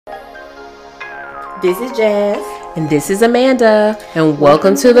This is Jazz. And this is Amanda. And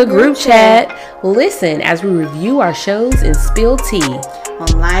welcome to the group chat. Listen as we review our shows and spill tea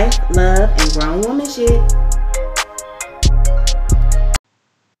On life, love, and grown woman shit.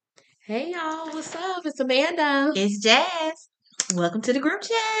 Hey y'all, what's up? It's Amanda. It's Jazz. Welcome to the group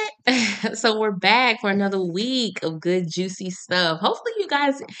chat. So we're back for another week of good, juicy stuff. Hopefully you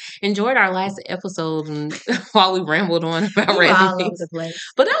guys enjoyed our last episode and while we rambled on about We were random all over things. the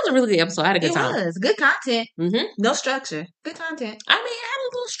place. But that was a really good episode. I had a good It time. was. Good content. Mm-hmm. No structure. Good content. I mean, it had a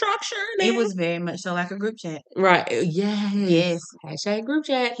little structure in It there. was very much so like a group chat. Right. Yes. Yes. Hashtag group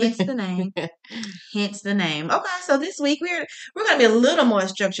chat. Hence the name. Hence the name. Okay, so this week we're gonna be a little more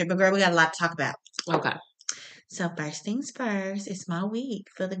structured, but girl, we got a lot to talk about. Okay. So first things first, it's my week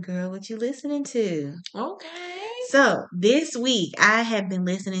for the girl what you listening to. Okay. So this week I have been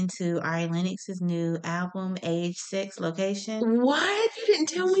listening to Ari Lennox's new album, Age, Sex, Location. What? You didn't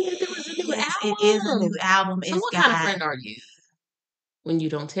tell me that there was a new Yes, album. it is a new album. So It's what got kind of friend are you? When you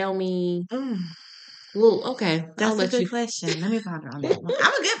don't tell me? Well, okay. That's a good question. Let me ponder on that one.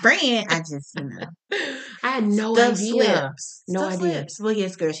 I'm a good friend. I just, I had no stuff idea. slips. No Stuff idea. slips. Well,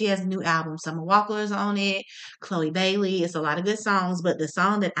 yes, girl. She has a new album. Summer Walker is on it. Chloe Bailey. It's a lot of good songs. But the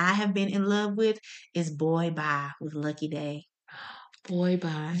song that I have been in love with is Boy Bye with Lucky Day. Boy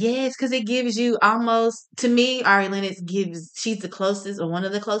Bye. Yes, because it gives you almost, to me, Ari Lennox she's the closest or one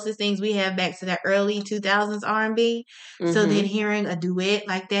of the closest things we have back to that early 2000s R&B. So then hearing a duet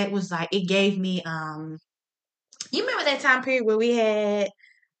like that was like, it gave me, you remember that time period where we had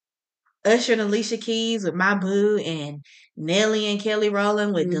Usher and Alicia Keys with My Boo and Nelly and Kelly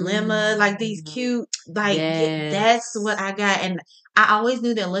Rowland with Dilemma, like these cute, like that's what I got. And I always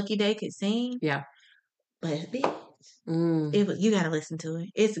knew that Lucky Day could sing. Yeah. But it was, you gotta listen to it.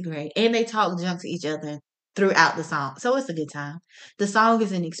 It's great. And they talk junk to each other throughout the song. So it's a good time. The song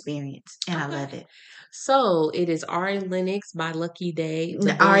is an experience and I love it. So it is Ari Lennox by Lucky Day.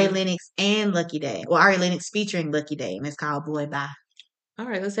 Ari Lennox and Lucky Day. Well, Ari Lennox featuring Lucky Day, and it's called Boy Bye. All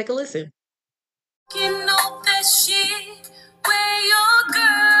right, let's take a listen. You know that shit where your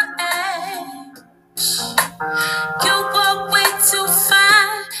girl at. You walk way too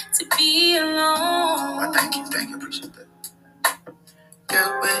fine to be alone. Oh, thank you, appreciate that.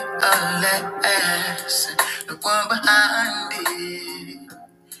 Girl with all that ass, the one behind it.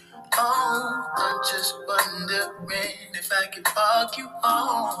 Oh, I'm just wondering if I could walk you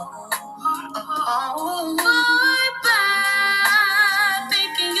home. Bye-bye,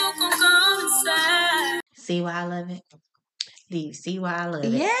 thinking you can come inside. See why I love it? Do you see why I love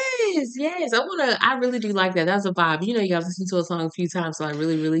it? Yes. I really do like that. That's a vibe. You know, you gotta listen to a song a few times so I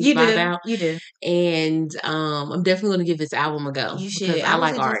really you vibe do. out. You do. And I'm definitely gonna give this album a go. You should. I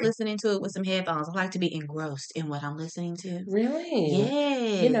like just Ari. listening to it with some headphones. I like to be engrossed in what I'm listening to. Really?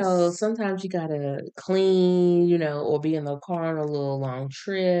 Yes. You know, sometimes you gotta clean, you know, or be in the car on a little long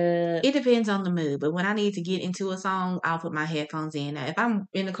trip. It depends on the mood, but when I need to get into a song, I'll put my headphones in. Now, if I'm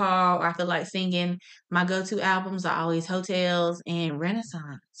in the car or I feel like singing, my go-to albums are always Hotels and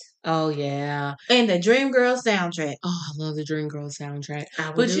Renaissance. Oh, yeah. And the Dreamgirls soundtrack. Oh, I love the Dreamgirls soundtrack.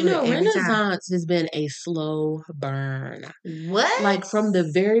 But you know, Renaissance has been a slow burn. What? Like from the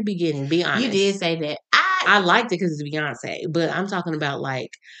very beginning, be honest. You did say that. I liked it because it's Beyonce, but I'm talking about like,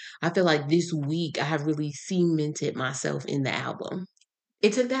 I feel like this week I have really cemented myself in the album.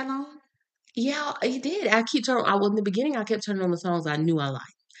 It took that long? Yeah, it did. In the beginning, I kept turning on the songs I knew I liked.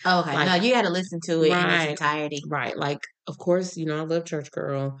 Oh, okay. Like, no, you had to listen to it in its entirety. Right. Like, of course, you know, I love Church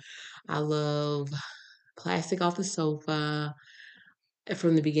Girl. I love Plastic Off the Sofa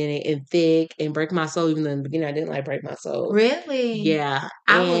from the beginning, and Thick, and Break My Soul. Even though in the beginning I didn't like Break My Soul. Really? Yeah.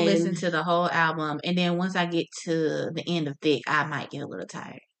 I will listen to the whole album, and then once I get to the end of Thick, I might get a little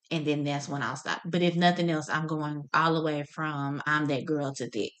tired. And then that's when I'll stop. But if nothing else, I'm going all the way from I'm That Girl to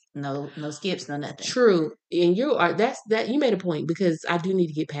Thick. No skips, no nothing. True. And you made a point because I do need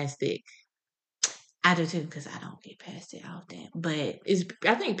to get past Thick. I do too, because I don't get past it often. But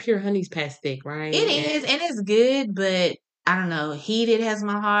I think Pure Honey's past Thick, right? It is, and it's good, but I don't know. Heated has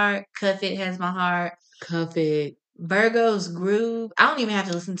my heart. Cuff It has my heart. Cuff It. Virgo's Groove. I don't even have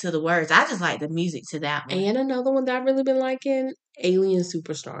to listen to the words. I just like the music to that one. And another one that I've really been liking, Alien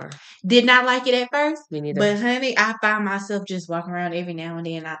Superstar. Did not like it at first. Me neither. But honey, I find myself just walking around every now and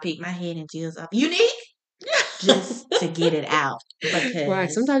then. I peek my head and Jill's up. Unique? Just to get it out. Because, right.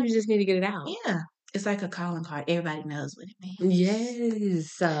 Sometimes you just need to get it out. Yeah. It's like a calling card. Everybody knows what it means.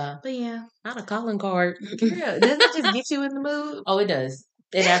 Yes. But yeah. Not a calling card. Girl, doesn't it just get you in the mood? Oh, it does.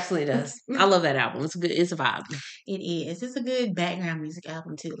 It absolutely does. I love that album. It's good. It's a vibe. It is. It's a good background music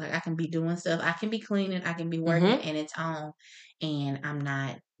album too. Like I can be doing stuff. I can be cleaning. I can be working, and it's on, and I'm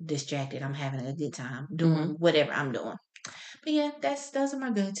not distracted. I'm having a good time doing whatever I'm doing. But yeah, those are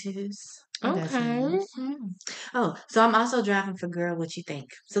my go-tos. Okay. Oh, so I'm also driving for Girl What You Think.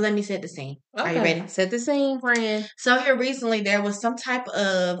 So let me set the scene. Are you ready? Set the scene, friend. So here recently there was some type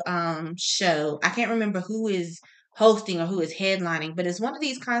of show. I can't remember who is hosting or who is headlining, but it's one of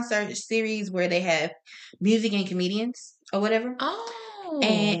these concert series where they have music and comedians or whatever. Oh.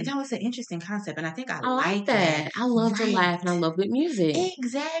 And that was an interesting concept, and I think I like that. I love to laugh and I love good music.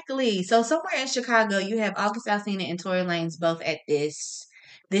 Exactly. So somewhere in Chicago, you have August Alsina and Tory Lanez both at this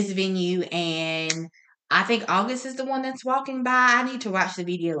venue, and I think August is the one that's walking by. I need to watch the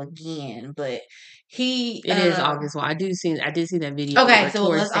video again, but it is August. Well, I did see that video. Okay,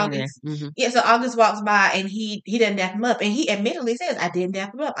 so it was August. Yeah, so August walks by and he doesn't dap him up, and he admittedly says, "I didn't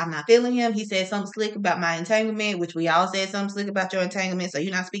dap him up. I'm not feeling him." He said something slick about my entanglement, which we all said something slick about your entanglement. So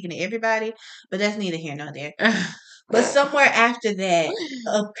you're not speaking to everybody, but that's neither here nor there. But somewhere after that,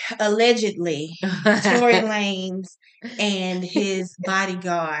 allegedly, Tory Lanez and his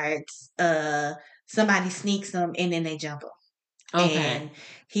bodyguards, somebody sneaks him and then they jump him. Okay.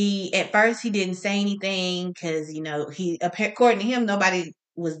 And at first he didn't say anything because, according to him, nobody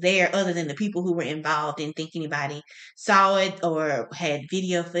was there other than the people who were involved, and think anybody saw it or had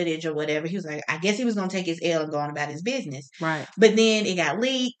video footage or whatever. He was like, I guess he was going to take his L and go on about his business. Right. But then it got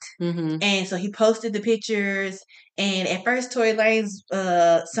leaked. And so he posted the pictures. And at first, Tory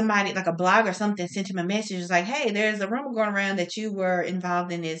Lanez, somebody like a blog or something sent him a message. It was like, hey, there's a rumor going around that you were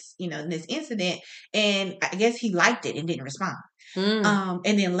involved in this, in this incident. And I guess he liked it and didn't respond.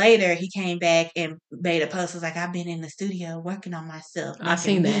 And then later he came back and made a post. Was like, I've been in the studio working on myself. I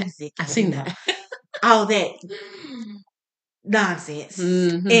seen that. I seen that. All that nonsense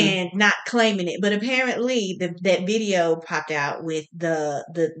and not claiming it. But apparently that video popped out with the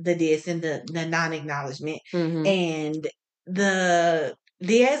diss and the non-acknowledgement. And the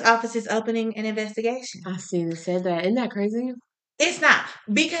DA's office is opening an investigation. I seen it said that. Isn't that crazy? It's not,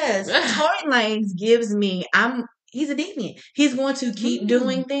 because Tory Lanez gives me he's a deviant. He's going to keep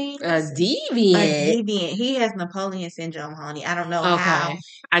doing things. A deviant. He has Napoleon syndrome, honey. I don't know how.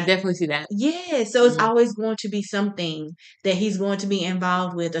 I definitely see that. Yeah, so it's always going to be something that he's going to be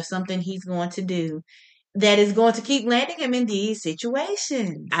involved with or something he's going to do that is going to keep landing him in these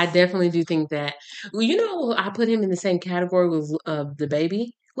situations. I definitely do think that. Well, I put him in the same category with the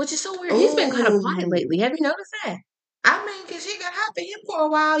baby, which is so weird. He's been kind of quiet lately. Have you noticed that? I mean, because she got hot for him for a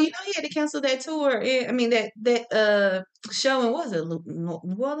while. He had to cancel that tour. That show in, what was it, New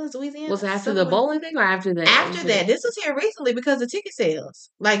Orleans, Louisiana? Was it after the bowling thing or after that? After that. This was here recently because of ticket sales.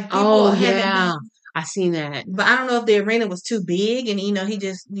 Like, people haven't been. I seen that. But I don't know if the arena was too big and, he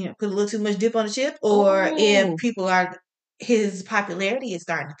just, put a little too much dip on the chip, or if his popularity is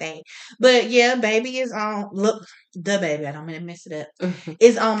starting to fade. But yeah, baby is on. Look, the baby, I don't mean to mess it up,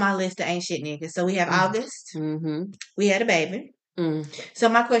 is on my list of ain't shit niggas. So we have August. We had a baby. So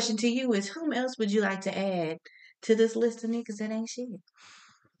my question to you is, whom else would you like to add to this list of niggas that ain't shit?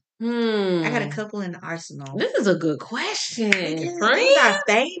 I got a couple in the arsenal. This is a good question. These are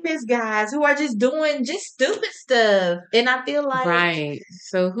famous guys who are just doing stupid stuff. And I feel like... Right.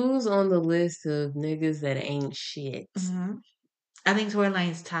 So who's on the list of niggas that ain't shit? I think Tory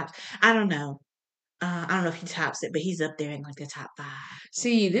Lanez tops. I don't know. I don't know if he tops it, but he's up there in like the top 5.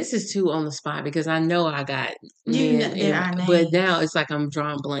 See, this is too on the spot because I know I got men, but now it's like I'm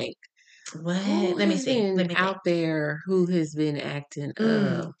drawing blank. What? Let me see. Out there who has been acting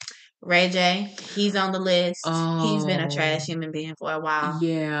up. Ray J, he's on the list. He's been a trash human being for a while.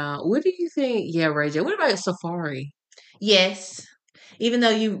 Yeah. What do you think? Yeah, Ray J. What about Safari? Yes. Even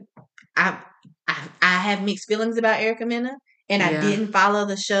though I have mixed feelings about Erica Mena, and I didn't follow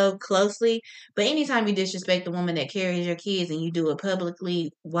the show closely. But anytime you disrespect the woman that carries your kids and you do it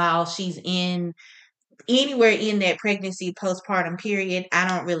publicly while she's anywhere in that pregnancy, postpartum period, I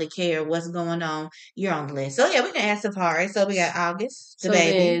don't really care what's going on. You're on the list. So yeah, we can add Safari. So we got August, the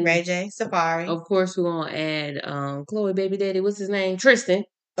baby, Ray J, Safari. Of course, we're gonna add Chloe baby daddy. What's his name? Tristan.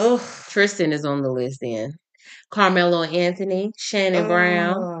 Oh, Tristan is on the list then. Carmelo Anthony, Shannon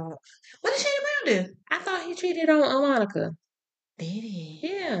Brown. What did Shannon Brown do? I thought he cheated on Monica. Did he?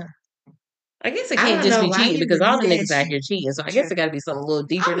 Yeah. I guess it can't just be cheating because all the niggas out here cheating. So I guess it got to be something a little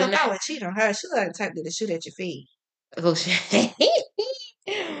deeper than that. I would cheat on her. She's like the type that shoot at your feet. Oh shit.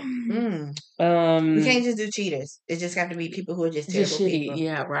 We can't just do cheaters. It just got to be people who are just terrible people.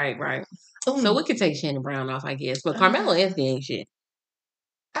 Yeah, right. So we could take Shannon Brown off, I guess. But Carmelo Anthony ain't shit.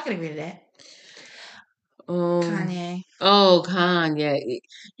 I can agree to that. Kanye. Oh, Kanye.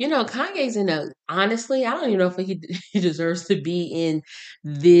 You know, Kanye's in a, honestly, I don't even know if he deserves to be in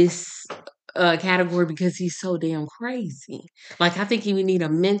this category because he's so damn crazy. Like, I think he would need a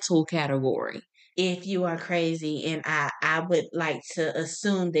mental category. If you are crazy, and I would like to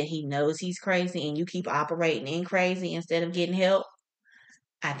assume that he knows he's crazy and you keep operating in crazy instead of getting help,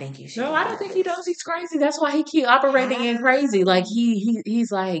 I think you should. No, I don't think he knows he's crazy. That's why he keep operating in crazy. Like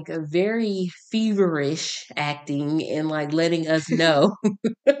he's like a very feverish acting and like letting us know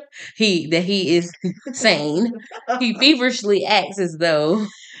that he is sane. He feverishly acts as though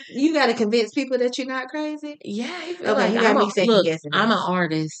You got to convince people that you're not crazy. yeah. He feel Okay, like you got me second guessing. I'm an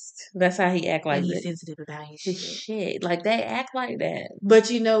artist. That's how he act like and he's that. sensitive about his His shit. shit like they act like that. But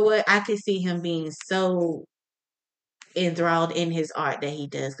you know what? I could see him being so enthralled in his art that he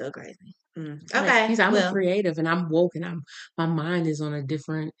does go crazy. Okay, I'm well, a creative and I'm woke and my mind is on a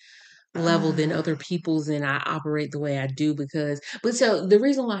different level than other people's and I operate the way I do but so the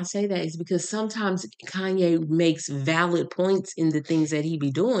reason why I say that is because sometimes Kanye makes valid points in the things that he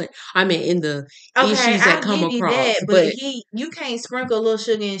be doing. I mean in the okay, issues that I'll come give you across. that, but you can't sprinkle a little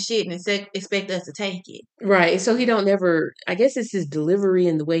sugar and shit and expect us to take it. Right. So he don't never I guess it's his delivery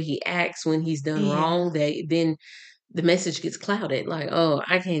and the way he acts when he's done wrong that then the message gets clouded. Like, oh,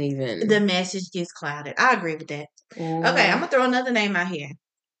 I can't even. The message gets clouded. I agree with that. Okay, I'm gonna throw another name out here.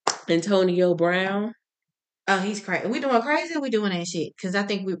 Antonio Brown. Oh, he's crazy. We doing crazy? Or we doing that shit? Because I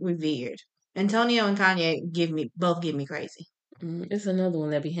think we veered. Antonio and Kanye both give me crazy. It's another one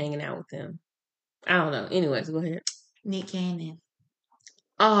that be hanging out with them. I don't know. Anyways, go ahead. Nick Cannon.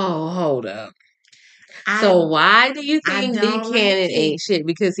 Oh, hold up. So why do you think Nick Cannon ain't it. shit?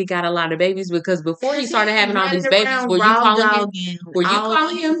 Because he got a lot of babies. Because before he started having all these babies, were you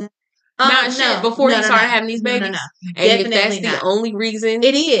calling him? Not shit before he started having these babies. And Definitely if that's the only reason,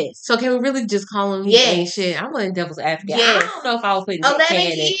 it is. So can we really just call him? He ain't shit. I'm playing devil's advocate. I don't know if I was putting 11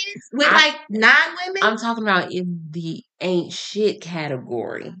 Cannon kids with like 9 women. I'm talking about in the ain't shit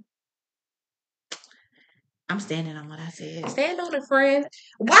category. I'm standing on what I said. Stand on it, friend.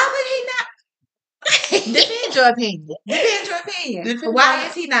 Why would he not? Depends your opinion. Why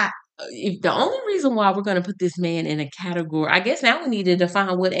is he not? The only reason why we're going to put this man in a category, I guess now we need to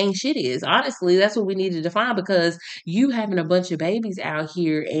define what ain't shit is. Honestly, that's what we need to define because you having a bunch of babies out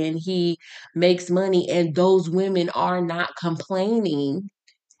here and he makes money and those women are not complaining.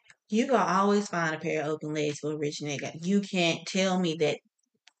 You gonna always find a pair of open legs for a rich nigga. You can't tell me that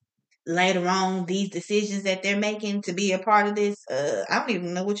later on these decisions that they're making to be a part of this, I don't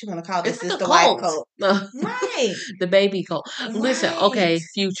even know what you want to call this. It's like the wife cult. Right. The baby cult. Right. Listen, okay,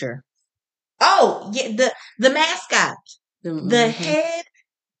 Future. Oh, yeah, the mascot. The head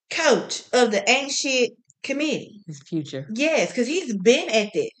coach of the Aint Sh committee. His Future. Yes, because he's been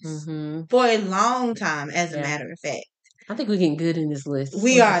at this for a long time, as a matter of fact. I think we're getting good in this list.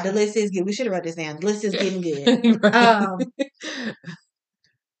 We are. The list is good. We should have wrote this down. The list is getting good.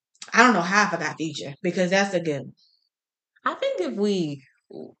 I don't know how I forgot Future because that's a good one. I think if we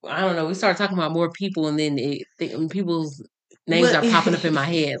start talking about more people and then people's names are popping up in my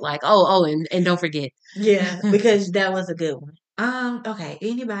head like, and don't forget. Yeah, because that was a good one. Okay,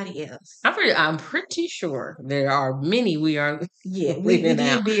 anybody else? I'm pretty sure there are many we are. Yeah, we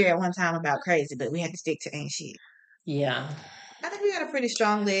did beer at one time about crazy, but we had to stick to Aint Sh. Yeah. I think we got a pretty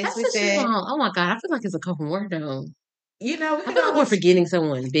strong list. We said, oh my God, I feel like it's a couple more though. You know, I feel like we're forgetting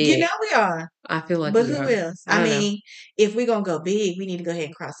someone big. You know we are. I feel like but who else? I mean, if we're gonna go big, we need to go ahead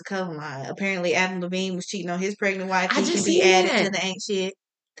and cross the color line. Apparently Adam Levine was cheating on his pregnant wife. He can be added to the Aint Sh.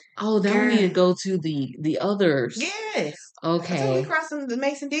 Oh, then we need to go to the others. Yes. Okay. So we crossing the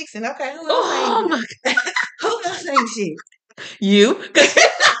Mason Dixon. Okay, who else ain't my God. Who else ain't shit? You?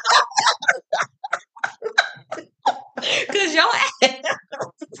 Because your ass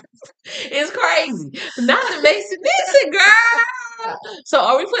is crazy. Not the Mason Dixon, girl. So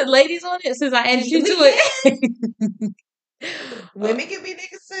are we putting ladies on it since I added you to it? Women can be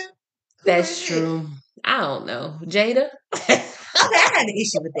niggas too. That's true. I don't know. Jada? I had an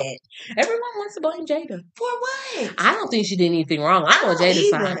issue with that. Everyone wants to blame Jada. For what? I don't think she did anything wrong. I'm on Jada's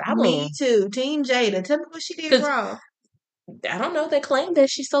side. Me too. Team Jada. Tell me what she did wrong. I don't know. They claim that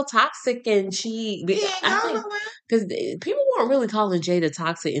she's so toxic and she. Because people weren't really calling Jada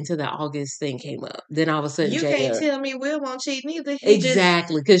toxic until that August thing came up. Then all of a sudden, you can't tell me Will won't cheat neither.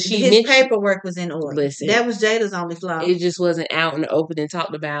 Exactly, because his paperwork was in order. Listen, that was Jada's only flaw. It just wasn't out in the open and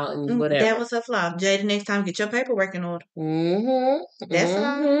talked about and whatever. That was her flaw. Jada, next time get your paperwork in order. That's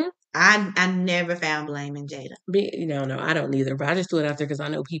all. I never found blame in Jada. No, I don't either. But I just threw it out there because I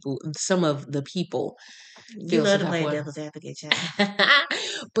know some of the people. You love to play devil's advocate, child.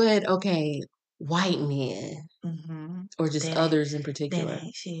 But okay, white men Mm-hmm. or just That others in That particular.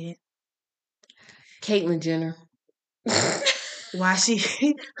 ain't shit. Caitlyn Jenner. Why she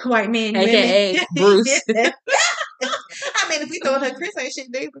white men, AKA women? Bruce. I mean, if we throw her Chris ain't shit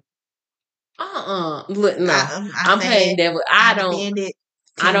neither. Look, no. I'm playing devil. I don't.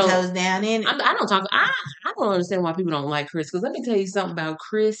 10 toes down in it. I don't talk. I don't understand why people don't like Chris. Because let me tell you something about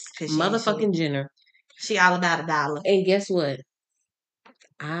Chris 'Cause she ain't motherfucking Jenner. She all about $1. And guess what?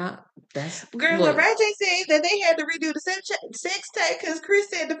 Girl, look, when Ray J said that they had to redo the sex tape because Chris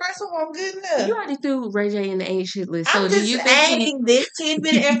said the first one wasn't good enough. You already threw Ray J in the ain't shit list. So I'm do just you think adding this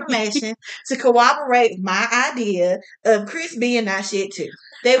tidbit of information to corroborate my idea of Chris being not shit too.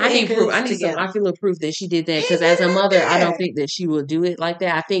 They were I need proof. I need together. some ocular proof that she did that. He Because put as a it up mother, I don't there. think that she would do it like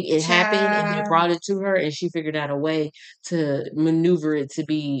that. I think it happened and they brought it to her and she figured out a way to maneuver it to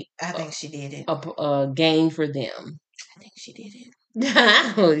be I think she did it. a gain for them. I think she did it.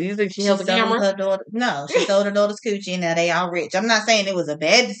 You think she held the camera? Her daughter, no, she sold her daughter's coochie and now they all rich. I'm not saying it was a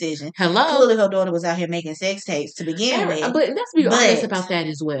bad decision. Hello. Clearly her daughter was out here making sex tapes to begin with. But let's be honest about that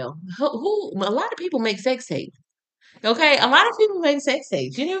as well. A lot of people make sex tapes. Okay, a lot of people make sex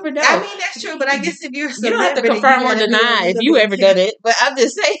tapes. You never know. I mean, that's true, but I guess if you're a you don't have to celebrity, confirm or deny if you ever done it. But I'm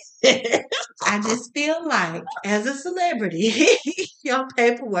just saying. I just feel like, as a celebrity, your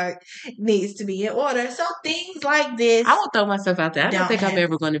paperwork needs to be in order. So things like this. I won't throw myself out there. I don't think I'm happen.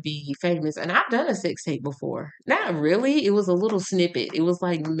 ever going to be famous. And I've done a sex tape before. Not really. It was a little snippet. It was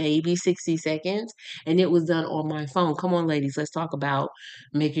like maybe 60 seconds. And it was done on my phone. Come on, ladies. Let's talk about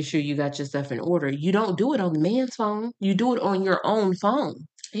making sure you got your stuff in order. You don't do it on the man's phone. You do it on your own phone.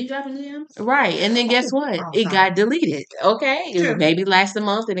 You dropping DMs? Right. And then guess what? It got deleted. Okay. It maybe last a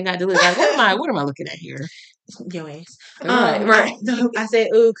month and it got deleted. Like, what am I looking at here? Your ass. Right. I said,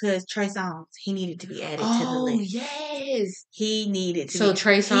 ooh, because Trey Songz, he needed to be added to the list. Oh, yes. He needed to So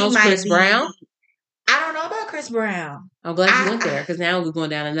Trey Songz, Chris Brown? I don't know about Chris Brown. I'm glad you went there because now we're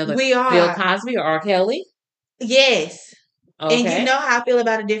going down another. We are. Bill Cosby or R. Kelly? Yes. Okay. And you know how I feel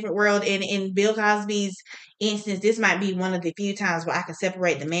about A Different World. And in Bill Cosby's instance, this might be one of the few times where I can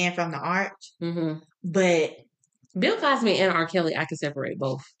separate the man from the art. Mm-hmm. But Bill Cosby and R. Kelly, I can separate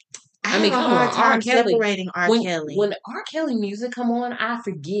both. I mean, come on, R. Kelly. Separating R. Kelly. When R. Kelly music come on, I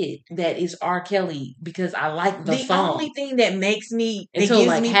forget that it's R. Kelly because I like the song. The only thing that makes me until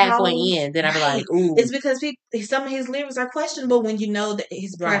like halfway in, then I'm like, ooh, it's because some of his lyrics are questionable when you know that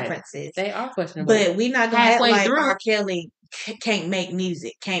his preferences. They are questionable, but we're not gonna act like R. Kelly can't make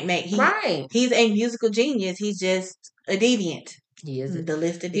music. He's a musical genius. He's just a deviant. He is the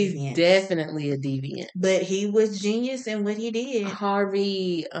list of deviants. He's definitely a deviant. But he was genius in what he did.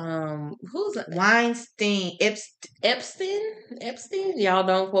 Harvey, who's Weinstein, Epstein? Y'all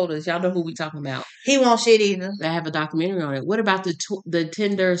don't quote us. Y'all know who we talking about. He won't shit either. I have a documentary on it. What about the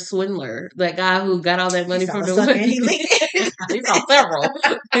Tinder swindler? That guy who got all that money from the women? He saw several.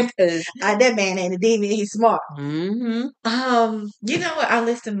 Because that man ain't a deviant. He's smart. Mm-hmm. You know what? Our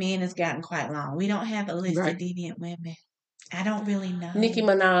list of men has gotten quite long. We don't have a list of deviant women. I don't really know. Nicki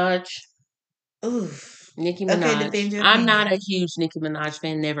Minaj. Oof. Nicki Minaj. Okay, I'm not a huge Nicki Minaj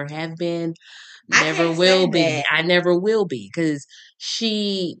fan. Never have been. Never will be. I never will be because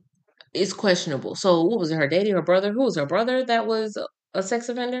she is questionable. So what was it? Her dating her brother? Who was her brother that was a sex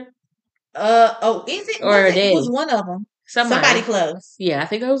offender? Is it? Or her dad? Was one of them. Somebody close. Yeah, I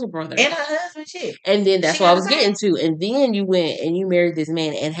think it was her brother. And her husband, shit. And then that's what I was getting to. And then you went and you married this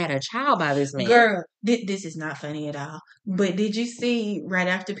man and had a child by this man. Girl, this is not funny at all. But did you see right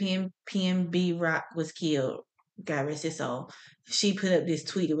after PNB Rock was killed, God rest his soul, she put up this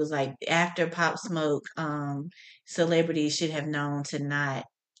tweet. It was like, after Pop Smoke, celebrities should have known to not,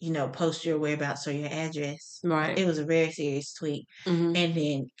 post your whereabouts or your address. Right. It was a very serious tweet. Mm-hmm. And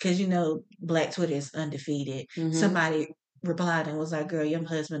then, because Black Twitter is undefeated, somebody replied and was like, girl, your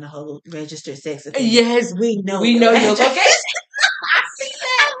husband a whole registered sex offender. Yes. We know your location. I see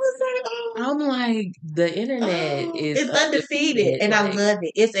that. I'm like, the internet is undefeated. And I love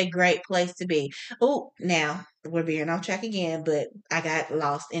it. It's a great place to be. Oh, now we're veering off track again, but I got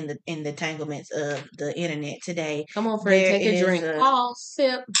lost in the entanglements of the internet today. Come on, Fred, take a drink. Pause,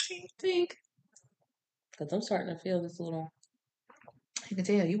 sip, think. Because I'm starting to feel this little. You can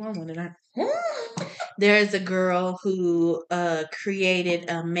tell you want one tonight. There's a girl who created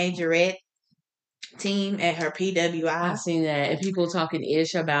a majorette team at her PWI. I've seen that, and people talking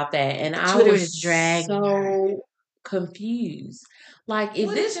ish about that, and Twitter I was is dragging so confused. Like,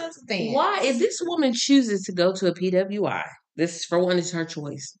 if this woman chooses to go to a PWI, this for one is her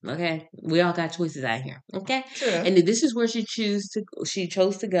choice. Okay, we all got choices out here. Okay, sure. And this is where she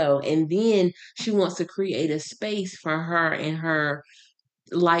chose to go, and then she wants to create a space for her and her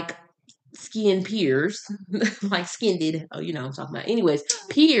skinned peers, like skinned, you know what I'm talking about. Anyways,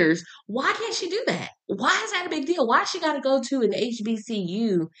 peers, why can't she do that? Why is that a big deal? Why she got to go to an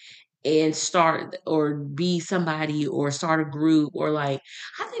HBCU and start or be somebody or start a group or like,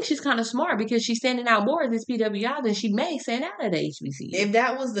 I think she's kind of smart because she's standing out more at this PWI than she may stand out at HBCU. If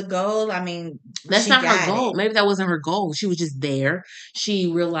that was the goal, I mean, that's she not her got goal. it. Maybe that wasn't her goal. She was just there. She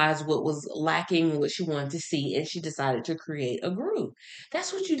realized what was lacking and what she wanted to see, and she decided to create a group.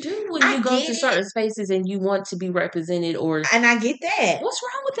 That's what you do when I you go get to it. certain spaces and you want to be represented. Or And I get that. what's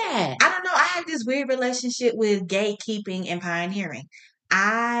wrong with that? I don't know. I have this weird relationship with gatekeeping and pioneering.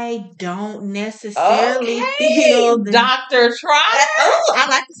 I don't necessarily feel the Dr. Trotter. oh, I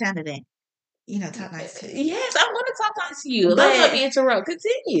like the sound of that. You know, talk nice to me. Yes, I want to talk nice to you. But Let's not be interrupt.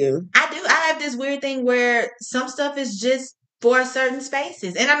 Continue. I do. I have this weird thing where some stuff is just for certain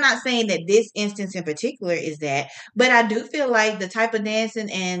spaces. And I'm not saying that this instance in particular is that, but I do feel like the type of dancing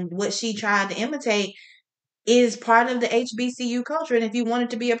and what she tried to imitate is part of the HBCU culture. And if you wanted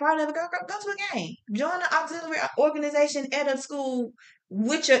to be a part of it, go to a game. Join an auxiliary organization at a school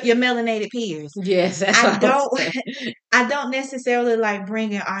with your melanated peers. Yes, that's what I don't necessarily like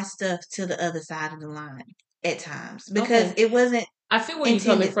bringing our stuff to the other side of the line at times because it wasn't. I feel where you're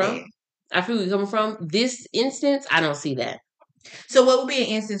coming from. There. I feel where you're coming from. This instance, I don't see that. So, what would be an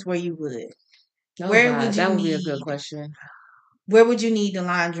instance where you would? Where would you that would be a good question. Where would you need the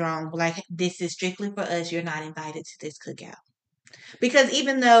line drawn? Like, this is strictly for us. You're not invited to this cookout. Because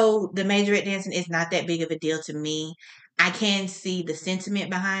even though the majorette dancing is not that big of a deal to me, I can see the sentiment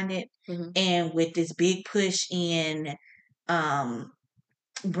behind it. Mm-hmm. And with this big push in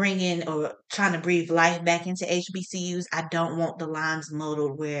bringing or trying to breathe life back into HBCUs, I don't want the lines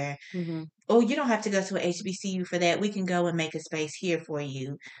muddled where, oh, you don't have to go to an HBCU for that. We can go and make a space here for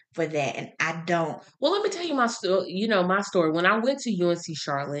you for that. And I don't. Well, let me tell you my story. My story. When I went to UNC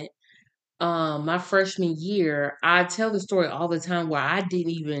Charlotte, my freshman year, I tell the story all the time where I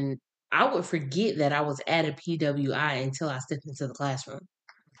would forget that I was at a PWI until I stepped into the classroom.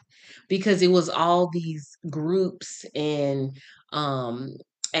 Because it was all these groups and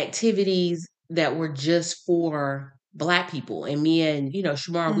activities that were just for Black people. And me and,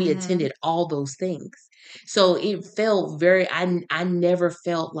 Shamar, we attended all those things. So it felt I never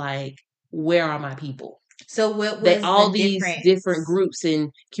felt like, where are my people? So what was all these different groups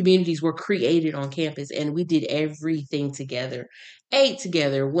and communities were created on campus, and we did everything together, ate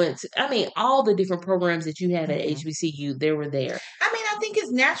together, all the different programs that you had at HBCU, they were there. I mean, I think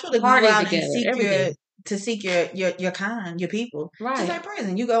it's natural to go out and seek your kind, your people. Right. Just like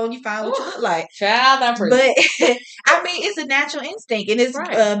prison. You go and you find what you look like. Child, I'm prison. But I mean, it's a natural instinct and it's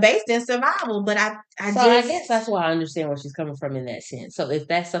based in survival. But I guess that's why I understand where she's coming from in that sense. So if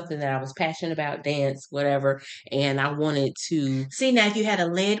that's something that I was passionate about, dance, whatever, and I wanted to see now, if you had a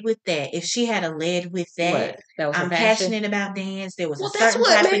lead with that, if she had a lead with that, I'm passionate about dance. There was that's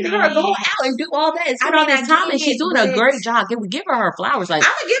what made her go out and do all that and spend all that time, and she's doing a great job. Can we give her flowers? Like,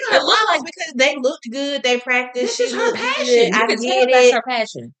 I'm gonna give her flowers because they looked good. They practiced. This is her passion. You can tell that's her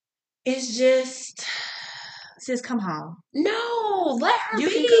passion. It's just, sis, come home. No, let her be. You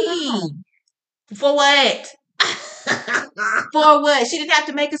can come home. For what? For what? She didn't have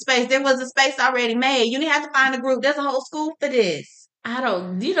to make a space. There was a space already made. You didn't have to find a group. There's a whole school for this. I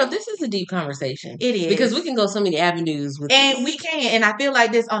don't, this is a deep conversation. It is. Because we can go so many avenues with and we can. And I feel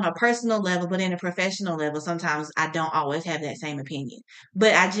like this on a personal level, but in a professional level, sometimes I don't always have that same opinion.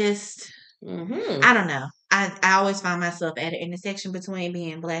 But I just, I don't know. I always find myself at an intersection between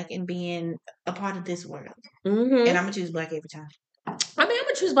being Black and being a part of this world. And I'm going to choose Black every time. I mean, I'm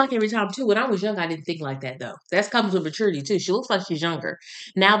going to choose Black every time, too. When I was young, I didn't think like that, though. That comes with maturity, too. She looks like she's younger.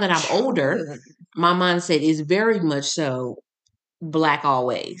 Now that I'm older, my mindset is very much so Black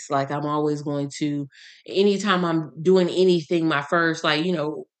always. Like, I'm always going to, anytime I'm doing anything, my first,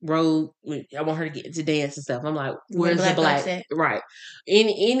 road, I want her to get into dance and stuff. I'm like, where's the Black? Right.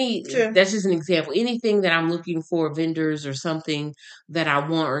 That's just an example. Anything that I'm looking for, vendors or something that I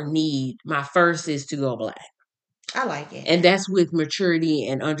want or need, my first is to go Black. I like it. And that's with maturity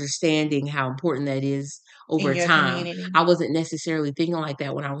and understanding how important that is over time. Community. I wasn't necessarily thinking like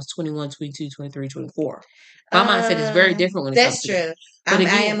that when I was 21, 22, 23, 24. My mindset is very different when it comes to that. That's true.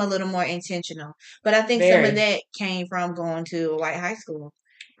 I am a little more intentional. But I think some of that came from going to a white high school.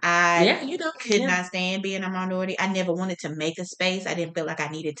 I could not stand being a minority. I never wanted to make a space. I didn't feel like I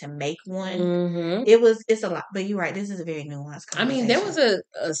needed to make one. It's a lot. But you're right. This is a very nuanced conversation. I mean, there was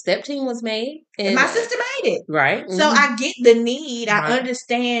a step team was made. And my sister made it. Right. So I get the need. I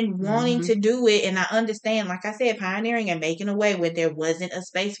understand wanting to do it. And I understand, like I said, pioneering and making a way where there wasn't a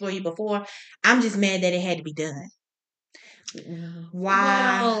space for you before. I'm just mad that it had to be done.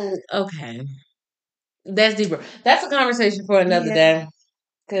 Why? Okay. That's deeper. That's a conversation for another day.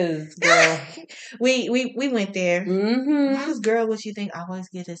 Cause girl, we went there. mm-hmm. Whose girl would you think always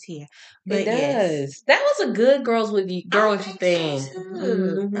get us here? But It does. yes, That was a good girls with you. Girl, what you think? So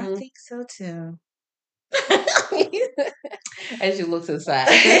too. Mm-hmm. I think so too. As you look to the side.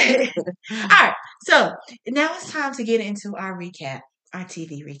 All right. So now it's time to get into our recap, our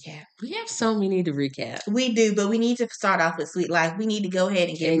TV recap. We have so many to recap. We do, but we need to start off with Sweet Life. We need to go ahead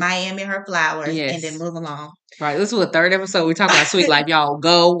and give Miami her flowers and then move along. Right. This is a third episode. We're talking about Sweet Life. Y'all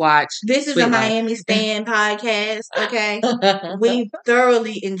go watch. This is Sweet a Life. Miami Stan podcast. Okay. We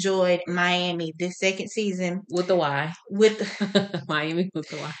thoroughly enjoyed Miami this second season. With the Y. With Miami with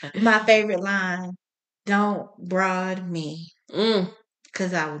the Y. My favorite line, don't broad me.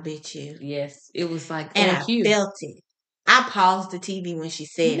 Because I will beat you. Yes. It was like and I felt it. I paused the TV when she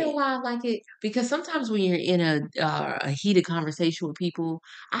said it. You know why I like it? Because sometimes when you're in a heated conversation with people,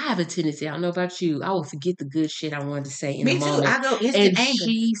 I have a tendency, I don't know about you, I will forget the good shit I wanted to say in the moment. Me too. I go instant anger.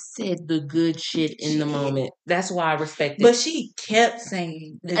 She said the good shit in the moment. That's why I respect it. But she kept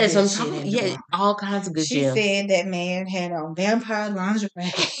saying the good shit. Yeah, all kinds of good shit. She said that man had on vampire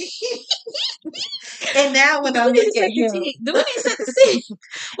lingerie. And now when I look at him, do we need to set the scene?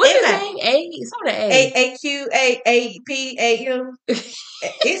 What's his name? It's on the A. AQAAPAM.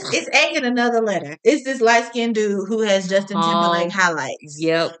 It's A in another letter. It's this light skinned dude who has Justin Timberlake highlights.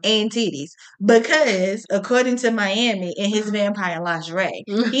 Yep. And titties. Because according to Miami in his vampire lingerie,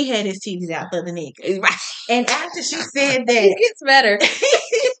 he had his titties out for the niggas. Right. And after she said that, it gets better.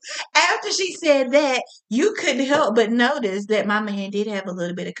 After she said that, you couldn't help but notice that my man did have a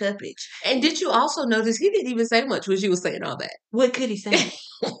little bit of cuppage. And did you also notice he didn't even say much when she was saying all that? What could he say?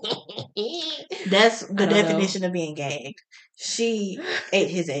 That's the definition of being gagged. She ate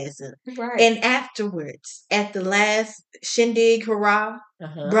his ass up. Right. And afterwards, at the last shindig hurrah,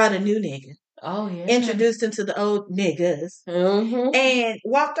 brought a new nigga. Oh, yeah. Introduced him to the old niggas. And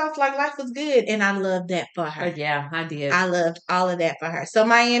walked off like life was good. And I loved that for her. Yeah, I did. I loved all of that for her. So,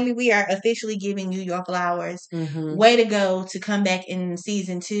 Miami, we are officially giving you your flowers. Way to go to come back in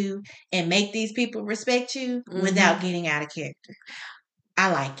season 2 and make these people respect you without getting out of character.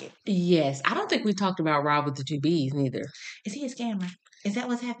 I like it. Yes. I don't think we talked about Rob with the 2 B's neither. Is he a scammer? Is that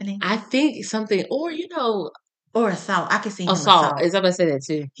what's happening? I think something, or or assault. I can see him assault. Is I'm gonna say that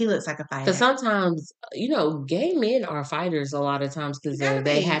too. He looks like a fighter. Because sometimes, gay men are fighters a lot of times because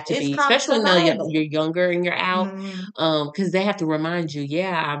they have to be, especially when you're younger and you're out, because they have to remind you,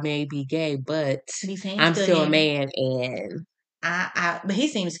 yeah, I may be gay, but I'm still a man, and but he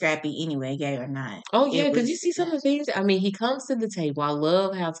seems scrappy anyway, gay or not. Oh yeah, because you see some of the things. I mean, he comes to the table. I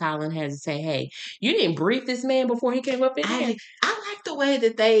love how Tylen has to say, "Hey, you didn't brief this man before he came up in here." I like the way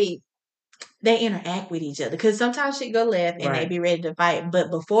that they interact with each other because sometimes shit go left and they be ready to fight, but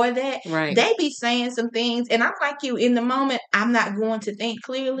before that, they be saying some things. And I'm like you, in the moment, I'm not going to think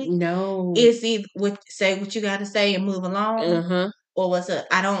clearly. No, it's either say what you got to say and move along. Or what's up?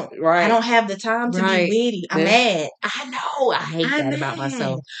 I don't have the time to be witty. I'm mad. I know. I hate that about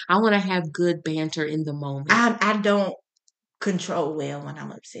myself. I want to have good banter in the moment. I don't control well when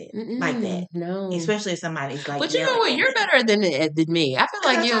I'm upset like that. No, especially if somebody's like. But you know what? You're better than me. I feel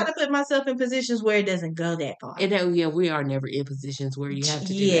like I try to put myself in positions where it doesn't go that far. And we are never in positions where you have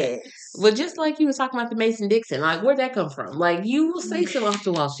to do that. But just like you were talking about the Mason Dixon, like where'd that come from? Like you will say some off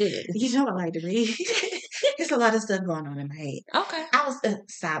the wall shit. You know I like to read. There's a lot of stuff going on in my head. Okay. I was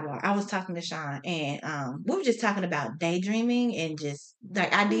sidebar. I was talking to Sean and we were just talking about daydreaming and just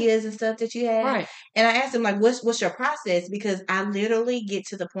like ideas and stuff that you have. Right. And I asked him like, what's your process? Because I literally get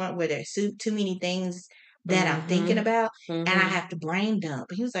to the point where there's too many things that I'm thinking about and I have to brain dump.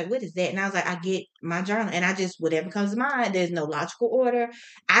 And he was like, what is that? And I was like, I get my journal and I just, whatever comes to mind, there's no logical order.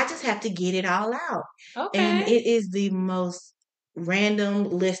 I just have to get it all out. Okay. And it is the most random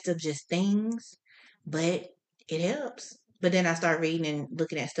list of just things, but it helps. But then I start reading and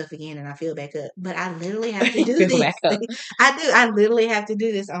looking at stuff again and I feel back up. But I literally have to do this. I do. I literally have to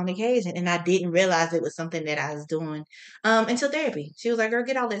do this on occasion. And I didn't realize it was something that I was doing until therapy. She was like, girl,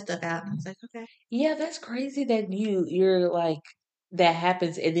 get all that stuff out. And I was like, okay. Yeah, that's crazy that you're like, that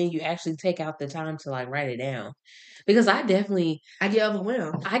happens and then you actually take out the time to like write it down. Because I get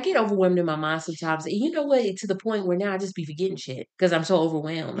overwhelmed. I get overwhelmed in my mind sometimes. And you know what? To the point where now I just be forgetting shit because I'm so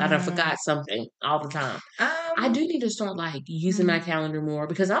overwhelmed. I done forgot something all the time. I do need to start like using my calendar more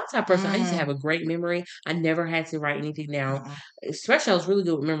because I'm the type of person I used to have a great memory. I never had to write anything down. Especially I was really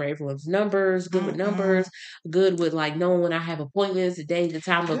good with remembering everyone's numbers, good with numbers, good with like knowing when I have appointments, the day, the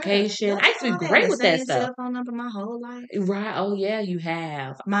time, location. I used to be great with that stuff. Cell phone number my whole life. Right. Oh yeah, you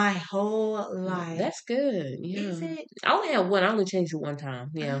have. My whole life. That's good. Yeah. Is it? I only have one. I only changed it one time.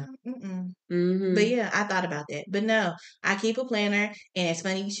 Yeah. But yeah, I thought about that. But no, I keep a planner, and it's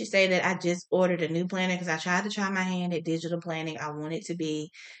funny you should say that. I just ordered a new planner because I tried to try my hand at digital planning. I want it to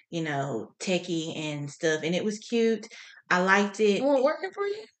be, techie and stuff, and it was cute. I liked it. Won't working for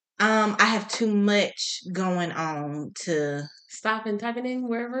you? I have too much going on to stop and type it in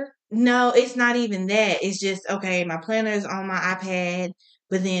wherever. No, it's not even that. It's just okay. My planner is on my iPad,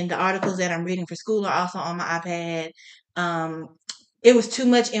 but then the articles that I'm reading for school are also on my iPad. It was too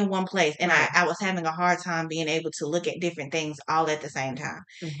much in one place, and I was having a hard time being able to look at different things all at the same time.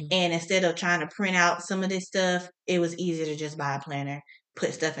 And instead of trying to print out some of this stuff, it was easier to just buy a planner,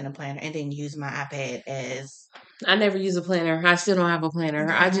 put stuff in a planner, and then use my iPad as. I never use a planner. I still don't have a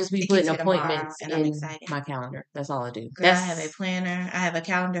planner. I just be putting appointments in my calendar. That's all I do. Girl, I have a planner. I have a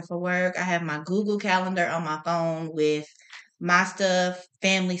calendar for work. I have my Google Calendar on my phone with my stuff,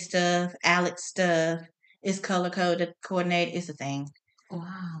 family stuff, Alex stuff. It's color coded, coordinated. It's a thing.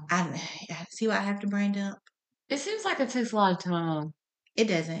 Wow. I see why I have to brain dump. It seems like it takes a lot of time. It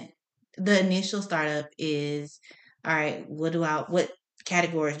doesn't. The initial startup is, all right, what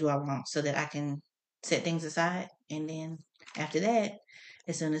categories do I want so that I can set things aside, and then after that,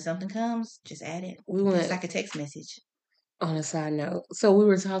 as soon as something comes, just add it. It's like a text message. On a side note, so we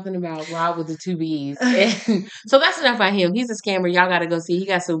were talking about Rob with the 2 B's. And so that's enough about him. He's a scammer. Y'all got to go see. He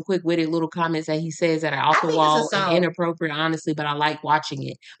got some quick-witted little comments that he says that are off the wall and inappropriate, honestly, but I like watching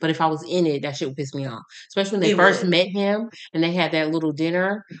it. But if I was in it, that shit would piss me off. Especially when they first met him and they had that little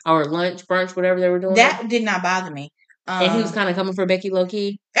dinner or lunch, brunch, whatever they were doing. That did not bother me. And he was kind of coming for Becky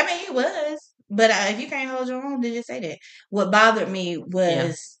low-key. I mean, he was. But if you can't hold your own, then just say that. What bothered me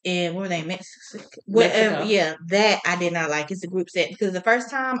was in, where were they? Mexico. That I did not like. It's a group set. Because the first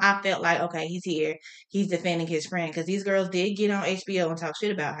time I felt like, okay, he's here. He's defending his friend. Because these girls did get on HBO and talk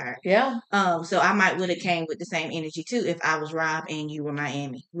shit about her. Yeah. So I might would have came with the same energy, too, if I was Rob and you were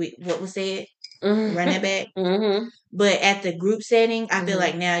Miami. What was said? Run it back. But at the group setting, I feel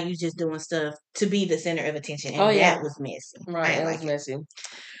like now you're just doing stuff to be the center of attention. And that was messy. Right, that was messy.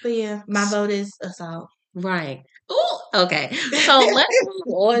 But yeah, my vote is assault. Right. Ooh, okay. So let's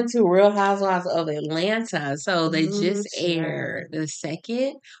move on to Real Housewives of Atlanta. So they just aired the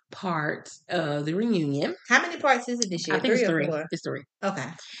second part of the reunion. How many parts is it this year? I think it's 3 or 4? It's 3. Okay.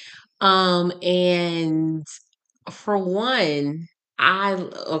 And for one,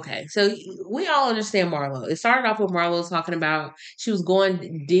 so we all understand Marlo. It started off with Marlo talking about she was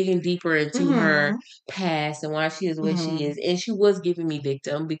digging deeper into her past and why she is what she is. And she was giving me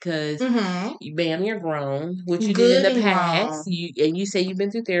victim because bam, you're grown. What you did in the past, you say you've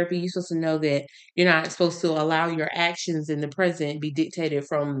been through therapy, you're supposed to know that you're not supposed to allow your actions in the present be dictated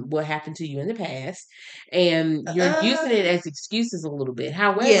from what happened to you in the past. And you're using it as excuses a little bit.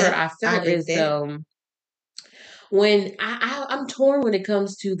 However, I feel as though when I'm torn when it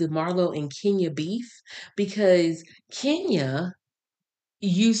comes to the Marlo and Kenya beef, because Kenya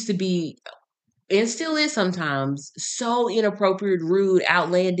used to be and still is sometimes so inappropriate, rude,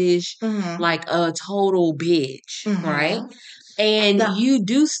 outlandish, like a total bitch, right? And you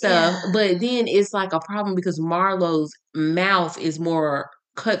do stuff, but then it's like a problem because Marlo's mouth is more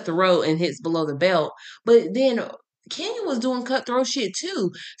cutthroat and hits below the belt. But then Kenya was doing cutthroat shit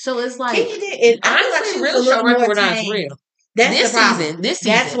too. So it's like, Kenya did. honestly, like real show record not real. That's this the problem. season. This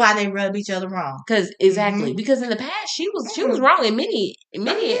That's season. why they rub each other wrong. Because because in the past she was wrong in many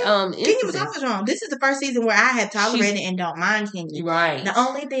Kenya was always wrong. This is the first season where I have tolerated and don't mind Kenya. Right. The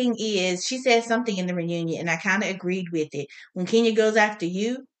only thing is she said something in the reunion, and I kind of agreed with it. When Kenya goes after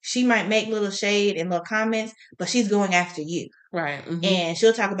you, she might make little shade and little comments, but she's going after you. Right. And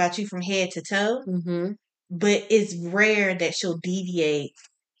she'll talk about you from head to toe. But it's rare that she'll deviate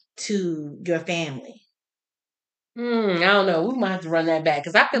to your family. I don't know. We might have to run that back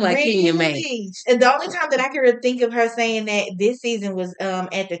because I feel like Kenya made. The only time that I can think of her saying that this season was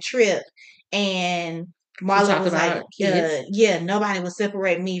at the trip, and Marlo was like, nobody would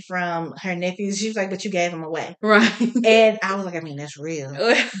separate me from her nephews. She was like, but you gave them away. Right. And I was like, I mean, that's real.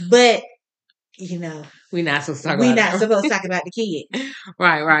 But we're not supposed to talk about the kid.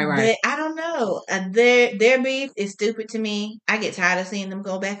 Right. But I don't know. Their beef is stupid to me. I get tired of seeing them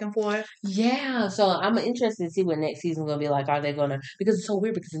go back and forth. Yeah. So I'm interested to see what next season's gonna be like. Are they gonna? Because it's so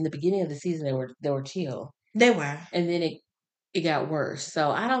weird. Because in the beginning of the season they were chill. They were. And then it got worse. So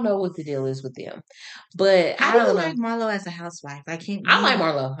I don't know what the deal is with them. But How I do don't you know. like Marlo as a housewife? Like, can I like you?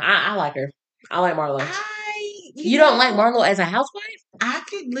 Marlo. I like her. I like Marlo. You You don't like know, Marlo as a housewife? I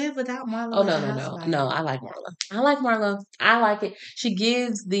could live without Oh Marlo as no, a no, no. housewife. No, I like Marlo. I like Marlo. I like it. She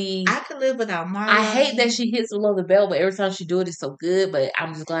gives the I could live without I hate that Marlo. she hits below the belt, but every time she do it, it's so good. But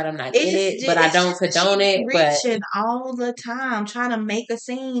I'm just glad I'm not in it. But I It's don't just that she condone be it. But reaching all the time, trying to make a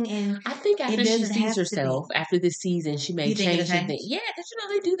scene, and I think it after she doesn't sees have to be. herself after this season, she may You think it'll change and change? think, yeah, because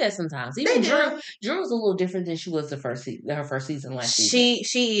they do that sometimes. They Even Drew, do. Drew was a little different than she was the first season, her first season last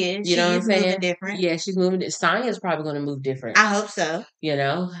season. You know She what I'm is moving saying? different. Yeah, she's moving. Sonya's probably going to move different. I hope so, You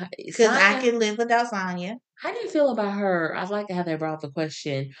know, because I Sonya. can live without Sonya. How do you feel about her? I'd like to have that brought up the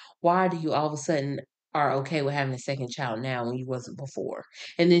question. Why do you all of a sudden are okay with having a second child now when you wasn't before?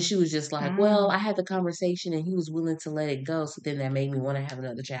 And then she was just like, well, Mm. I had the conversation and he was willing to let it go. So then that made me want to have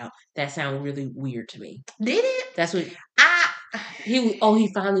another child. That sounded really weird to me. Did it? That's what I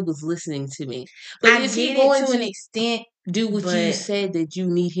he finally was listening to me. But I is he get it going to an to extent, do what you but said that you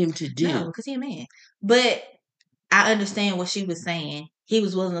need him to no, do? because he a man. But I understand what she was saying. He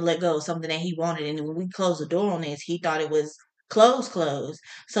was willing to let go of something that he wanted, and when we closed the door on this, he thought it was closed.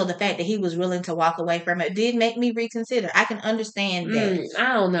 So the fact that he was willing to walk away from it did make me reconsider. I can understand that.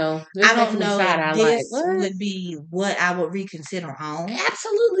 I don't know. I It's don't making me know side if eye like, this what? would be what I would reconsider on,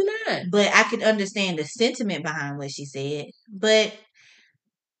 Absolutely not. but I could understand the sentiment behind what she said. But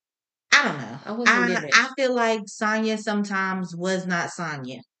I don't know. I wasn't getting it. I feel like Sonya sometimes was not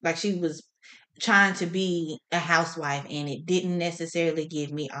Sonya. Like she was trying to be a housewife, and it didn't necessarily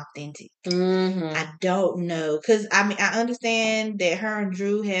give me authentic. Mm-hmm. I don't know, because I mean I understand that her and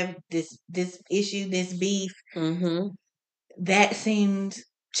Drew have this issue, this beef. Mm-hmm. That seemed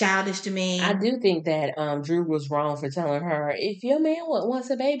childish to me. I do think that Drew was wrong for telling her if your man wants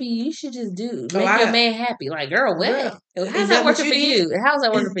a baby, you should just make your man happy. Like, girl, what? Girl, How's is that that what working you for did? you? How's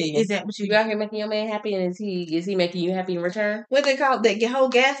that working for you? Is that what you You out here making your man happy, and is he making you happy in return? what they call that whole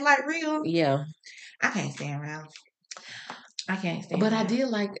gaslight reel? Yeah. I can't stand around. I can't stand But I around. did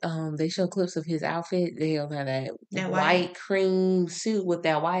like they show clips of his outfit. They have that That white cream suit with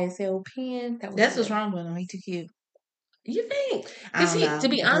that YSL pen. That was That's what's nice. wrong with him. He too cute. You think? I Because don't know, to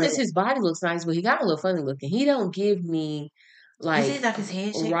be but honest, his body looks nice, but he got a little funny looking. He don't give me is it like like his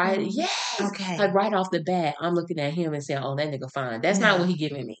head shape? right. Yes, Okay. like right off the bat, I'm looking at him and saying, "Oh, that nigga fine." That's not No. what he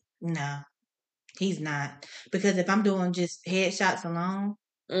giving me. No, he's not. Because if I'm doing just headshots alone,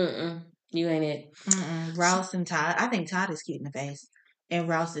 You ain't it. Ross and Todd. I think Todd is cute in the face, and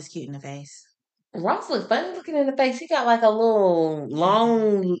Ross is cute in the face. Ross looks funny looking in the face. He got like a little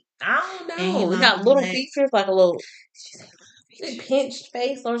long. I don't And he know. He long got little legs. features, like a little She said, pinched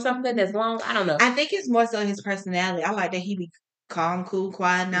face or something that's long. I don't know. I think it's more so his personality. I like that he be calm, cool,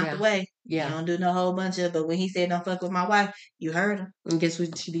 quiet, and out the way. Yeah. He don't do no whole bunch of. But when he said "don't fuck with my wife," you heard him. And guess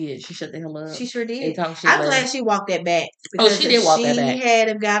what she did? She shut the hell up. She sure And did. talk shit I'm later. glad she walked that back. Oh, she did walk that back. She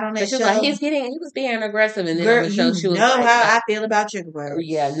had got on that She show. was like, he was being aggressive, and then Girl, on the show, you she was know like, how no. I feel about your words.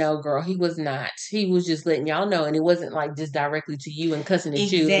 Yeah, no, girl, he was not. He was just letting y'all know, and it wasn't like just directly to you and cussing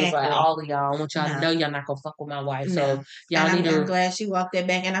at you. It was like all of y'all. I want y'all to know y'all not gonna fuck with my wife. So y'all and need to. I'm glad she walked that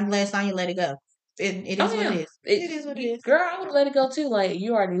back, and I'm glad Sonya let it go. It is what it is. It is what it is. Girl, I would have let it go too. Like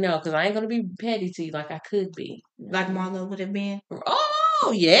you already know, because I ain't gonna be petty to you like I could be. Like Marlo would have been.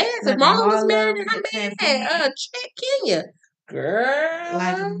 Oh yes, Like if Marlo was Marlo married, would and have I'm been. mad. Check Kenya, girl.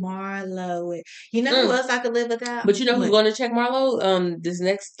 Like Marlo would. You know who else I could live without? But you know who's going to check Marlo? This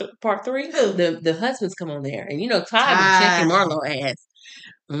next part 3, Who? the husbands come on there, and you know Ty be checking Marlo ass.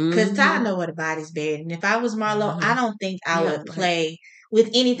 Because Ty know where the body's buried, and if I was Marlo, I don't think I would play with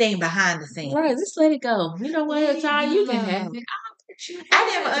anything behind the scenes. Right, just let it go. You know what, Ty, you can have it. I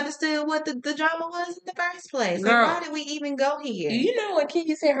never understood what the drama was in the first place. Girl, like, why did we even go here? You know when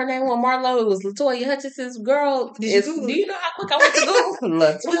Kenya said her name was Marlo, it was Latoya Hutchinson's girl. Do you know how quick I went to Google?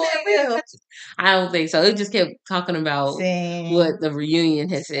 Was that real? I don't think so. It just kept talking about what the reunion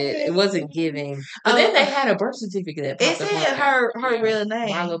had said. It wasn't giving. But then they had a birth certificate that popped it up. said her real name.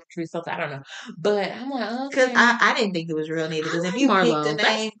 Marlo Patrice something. I don't know. But I'm like, okay. Because I didn't think it was real neither. Because if you Marlo, picked a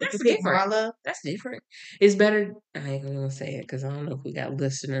name, that's you pick different. Marlo. That's different. It's better. I ain't gonna say it because I don't know if we got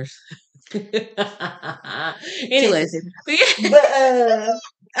listeners. Anyways, but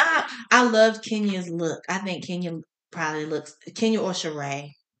I love Kenya's look. I think Kenya probably looks Kenya or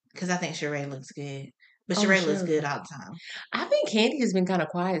Sheree, because I think Sheree looks good. But Sheree looks good all the time. I think Candy has been kind of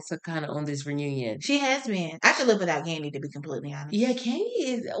quiet, so kind of on this reunion. She has been. I could live without Candy, to be completely honest. Yeah, Candy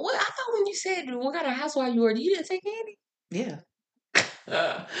is. Well, I thought when you said what kind of housewife you were, you didn't say Candy. Yeah.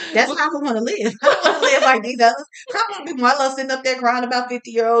 That's how I want to live. I don't want to live like these others. I don't want to be Marlo sitting up there crying about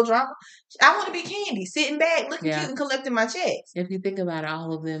 50-year-old drama. I want to be Candy, sitting back, looking Yeah. cute and collecting my checks. If you think about it,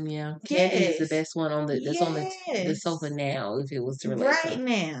 all of them, yeah. Candy is the Yes. best one on that's on the Yes. sofa now. If it was to relate Right to.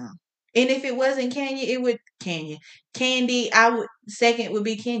 now. And if it wasn't Kenya, it would Candy. I would second would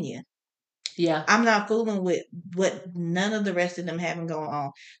be Kenya. Yeah. I'm not fooling with what none of the rest of them having going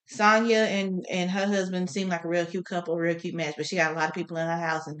on. Sonya and her husband seem like a real cute couple, real cute match, but she got a lot of people in her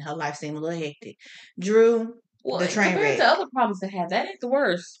house and her life seemed a little hectic. Drew, Well, the train compared wreck. to other problems they have, that ain't the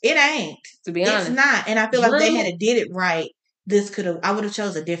worst. It ain't. To be honest. It's not. And I feel like if they Drew- had did it right, I would have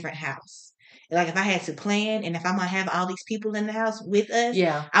chose a different house. Like if I had to plan and if I'm gonna have all these people in the house with us,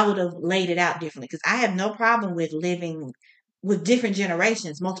 Yeah. I would have laid it out differently. Because I have no problem with living with different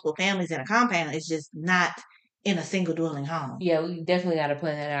generations, multiple families in a compound. It's just not in a single dwelling home. Yeah, we definitely got to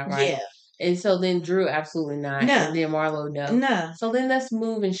plan that out, right? Yeah. And so then Drew, absolutely not. No. And then Marlo, no. No. So then let's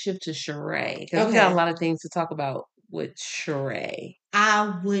move and shift to Sheree. Because we got a lot of things to talk about with Sheree.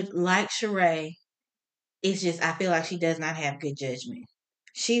 I would like Sheree. It's just I feel like she does not have good judgment.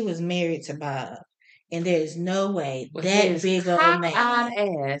 She was married to Bob. And there is no way that big old man.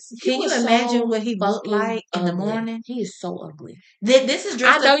 Ass. Can you imagine what he looked like in the morning? He is so ugly. This is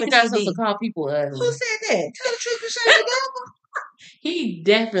dressed I know up for you're not TV. supposed to call people ugly. Who said that? Tell the truth and shame the devil. He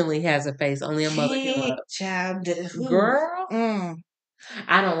definitely has a face only a mother can love. Child, girl,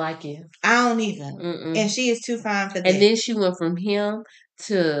 I don't like it. I don't either. And she is too fine for that. And then she went from him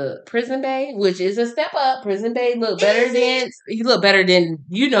to Prison Bae, which is a step up. Prison Bae look better than he look better than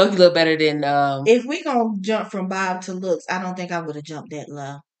he look better than If we gonna jump from Bob to looks, I don't think I would have jumped that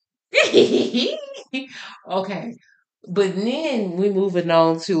low. Okay. But then we moving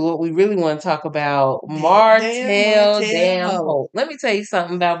on to what we really want to talk about. Martell Holt. Let me tell you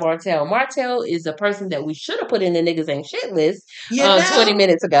something about Martell. Martell is a person that we should have put in the niggas ain't shit list 20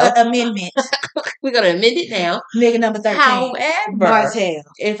 minutes ago. Amendment. We're going to amend it now. Nigga number 13. However, Martell.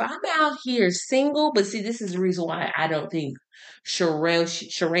 If I'm out here single, but see, this is the reason why I don't think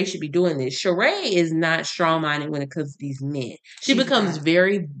Sheree should be doing this. Sheree is not strong-minded when it comes to these men. She becomes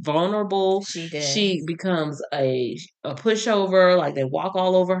very vulnerable. She does. She becomes a pushover, like they walk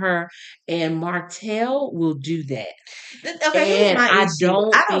all over her. And Martell will do that. Okay, here's my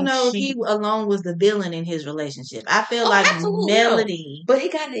issue. I don't know if he he alone was the villain in his relationship. I feel like Melody. But he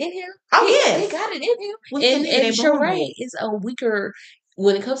got it in him. Oh, yes. He got it in him. And Sheree is a weaker,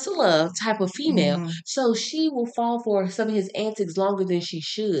 when it comes to love, type of female. So she will fall for some of his antics longer than she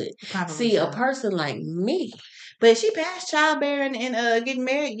should. Probably a person like me. But she passed childbearing and getting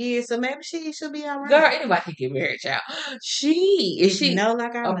married years, so maybe she should be all right. Girl, anybody can get married, child.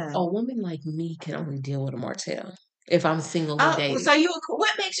 Like I know. A woman like me can only deal with a Martell if I'm single and dating. So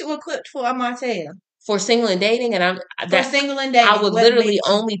what makes you equipped for a Martell? For single and dating, and single and dating, I would literally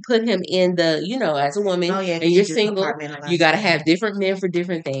only put him in the, as a woman, and you're single, you got to have different men for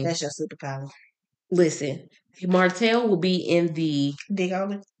different things. That's your superpower. Listen, Martell will be in the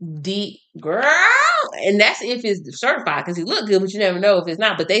deep girl, and that's if it's certified because he look good, but you never know if it's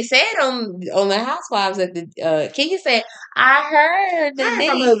not. But they said on the Housewives that the Kenya said, "I heard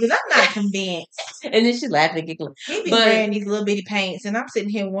from movies. I'm not convinced." And then she laughed and giggled. He be wearing these little bitty paints, and I'm sitting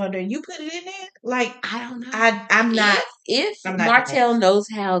here wondering, you put it in there? Like I don't know. I'm not. If Martell knows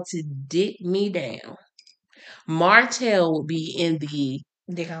how to dick me down, Martell will be in the.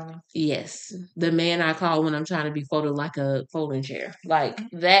 Yes, the man I call when I'm trying to be folded like a folding chair. Like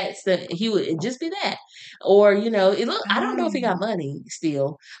he would just be that, or I don't know if he got money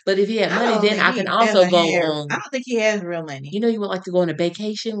still, but if he had money, then I can also go on. I don't think he has real money. You would like to go on a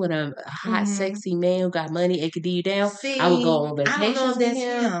vacation with a hot, sexy man who got money and could do you down. I would go on vacation. I don't know if that's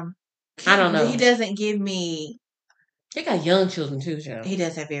him. I don't know. He doesn't give me. He got young children too, Joe. He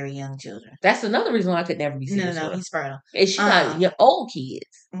does have very young children. That's another reason why I could never be serious. No, he's fertile. And she got old kids.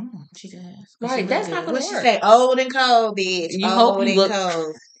 She does. Right, that's not going to work. What she say? Old and cold, bitch. You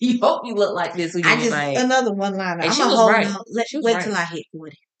hope you look like this when you another one liner. And she was right. Wait till I hit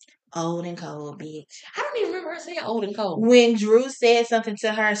 40. Old and cold, bitch. I don't even remember her saying old and cold. When Drew said something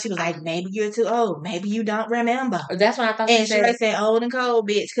to her, she was like, maybe you're too old. Maybe you don't remember. That's what I thought she said. And Sheree said old and cold,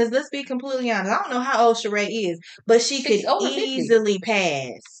 bitch. Because let's be completely honest. I don't know how old Sheree is, but she could easily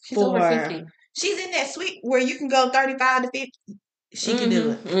pass. She's over 50. She's in that suite where you can go 35 to 50. She can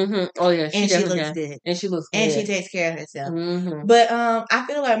do it. Oh yeah, she looks good. And she looks good. And she takes care of herself. But I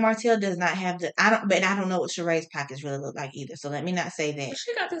feel like Martell does not have the. I don't know what Sheree's pockets really look like either. So let me not say that.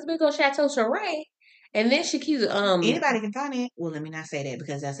 She got this big old Chateau Sheree, and then she keeps anybody can find it. Well, let me not say that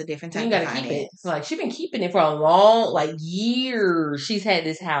because that's a different type of finance. Keep it. Like she been keeping it for a long, years. She's had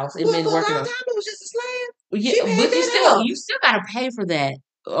this house and been working on. It was just a slab. Yeah, She paid but that off. you still gotta pay for that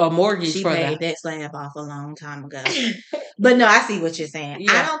mortgage She for paid that. that slab off a long time ago. But no, I see what you're saying. I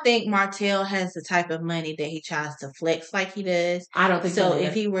Yeah. don't think Martell has the type of money that he tries to flex like he does. I don't think so. So if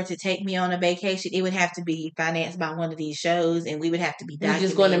either. he were to take me on a vacation, it would have to be financed by one of these shows, and we would have to be We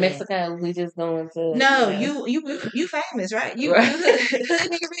just going to documented. Mexico. We just going to No, you know. you famous, right? You Right. hood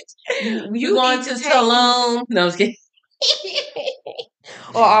nigga rich. We You going need to to take me. Tulum. No, I was kidding.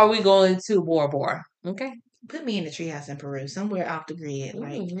 Or are we going to Bora Bora? Okay. Put me in the treehouse in Peru, somewhere off the grid.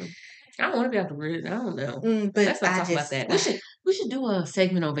 Like, I don't want to be off the grid. I don't know. but Let's not I talk about just, that. We should do a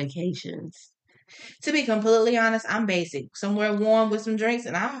segment on vacations. to be completely honest, I'm basic. Somewhere warm with some drinks,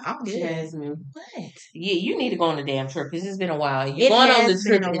 and I'm good. Jasmine. What? Yeah, you need to go on a damn trip because it's been a while. You're It going on the has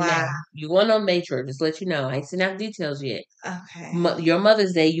trip been a in May. while. You're going on May trip. Just let you know. I ain't seen out the details yet. Okay. Your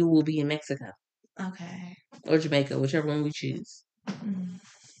Mother's Day, you will be in Mexico Okay. or Jamaica, whichever one we choose. Mm.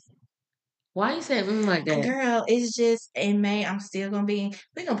 Why you saying like that? Girl, it's just in May. I'm still gonna be.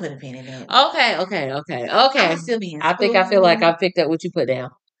 We're gonna put a pin in it. Okay. I'm still be in I think I feel school. like I picked up what you put down.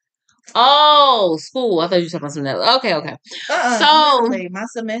 Oh, school. I thought you were talking about something else. Okay. So literally, my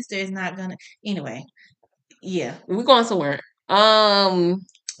semester is not gonna. Anyway, yeah, we're going somewhere.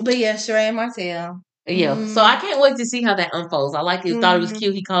 but yeah, Sheree and Martell. Yeah, so I can't wait to see how that unfolds. I like it. Thought it was Mhm.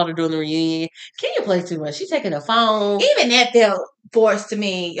 cute. He called her during the reunion. Kenya plays too much. She's taking the phone. Even that felt forced to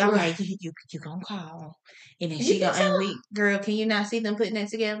me. Okay, you gonna call, and then You she can gonna. tell. And we, girl, can you not see them putting that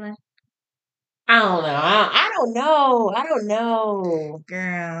together? I don't know. I don't know. I don't know.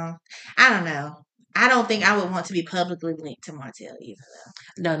 Girl, I don't know. I don't think I would want to be publicly linked to Martell either,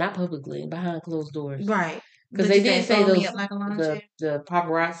 No, not publicly. Behind closed doors. though. Right. Because But they you did can't say fold me those up like a lawn chair. the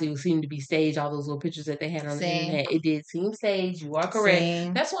paparazzi seemed to be staged. All those little pictures that they had on the Same. internet, it did seem staged. You are correct.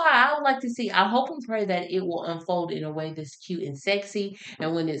 Same. That's why I would like to see. I hope and pray that it will unfold in a way that's cute and sexy.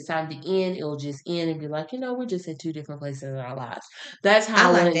 And when it's time to end, it'll just end and be like, we're just in two different places in our lives. That's how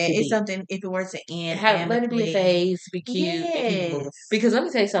I want like it that. to It's be. something if it were to end Let it be a amicably. phase, be cute, and keep it moving. Yes. Because let me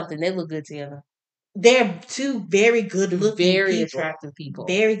tell you something, they look good together. They're two very good looking Very people. attractive people.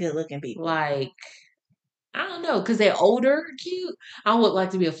 Very good looking people. Like, I don't know, because they're older, cute. I would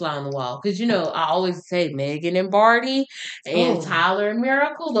like to be a fly on the wall. Because, I always say Megan and Barty and Tyler and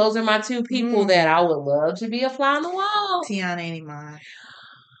Miracle. Those are my two people that I would love to be a fly on the wall. Tiana ain't mine.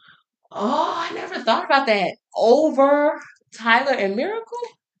 Oh, I never thought about that. Over Tyler and Miracle?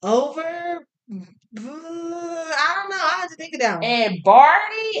 Over? I don't know. I have to think of that one. And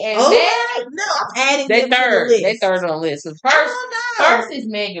Barty and Megan? No, I'm adding They them to the third. list. They third on the list. So first is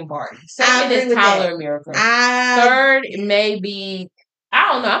Megan Barty. Second is Tyler and Miracle. Third may be,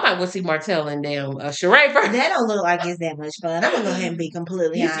 I don't know. I might go see Martell and damn Sheree first. That don't look like it's that much fun. I'm gonna go ahead and be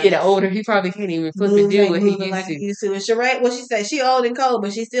completely He's honest. getting older. He probably can't even flip and do what he used to. He used to. And Sheree, what she say? She old and cold,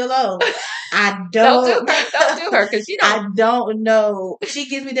 but she's still old. I don't do her because I don't know. She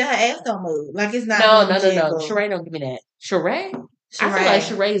gives me that her ass don't move. Like it's not. No. Sheree don't give me that. Sheree? I feel like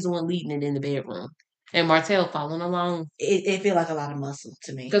Sheree is the one leading it in the bedroom, and Martell following along. It feel like a lot of muscle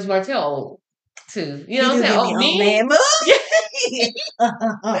to me. Because Martell old too. You know what I'm saying? Old man move.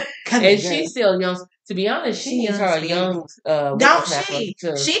 And she's still young. To be honest, she needs her a young. Don't she?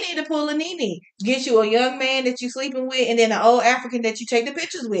 She need to pull a Nene. Get you a young man that you sleeping with, and then an old African that you take the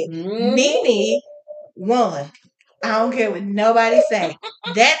pictures with. Nene won. I don't care what nobody say.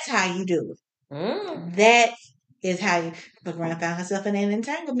 That's how you do it. That is how you. But Grant found herself in an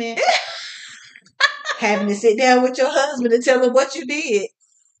entanglement. Having to sit down with your husband and tell him what you did.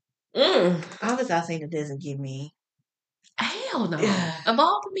 All this I seen it doesn't give me. Hell no. Of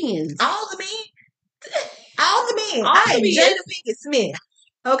all the men. All the men. I am Jada Pinkett Smith.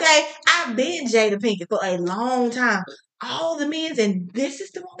 Okay? I've been Jada Pinkett for a long time. All the men, and this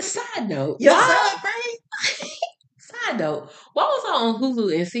is the one. Side note. Your son, Frank? Side note. Why was I on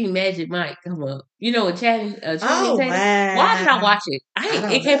Hulu and see Magic Mike come up? With Channing Tatum? Wow. Why did I watch it?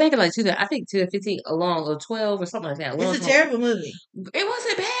 It came back in like 2015 along or 12 or something like that. It's a terrible movie. It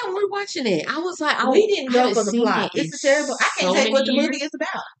wasn't bad when we were watching it. I was like, we didn't go for the plot. It's a terrible. I can't take what the movie is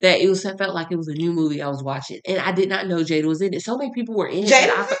about. That I felt like it was a new movie I was watching, and I did not know Jada was in it. So many people were in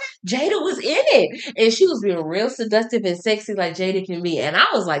it. Jada was in it, and she was being real seductive and sexy like Jada can be. And I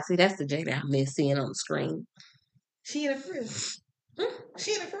was like, see, that's the Jada I miss seeing on the screen. She in it for real.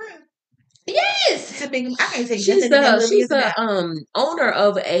 She in it for real. Yes, I can't take she's the owner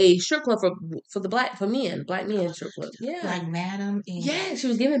of a strip club for black men strip club. Yeah, like Madam. Yeah, she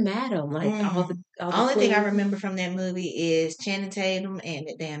was giving Madam all the only thing I remember from that movie is Channing Tatum and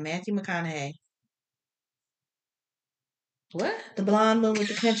the damn Matthew McConaughey. What? The blonde one with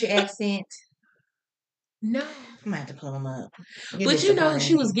the country accent. No, I might have to pull him up. But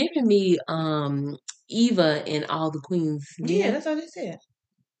she was giving me Eva in All the Queen's Yeah, that's what I said.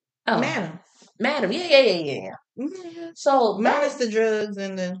 Oh, Madam. Yeah. Mm-hmm. So minus the drugs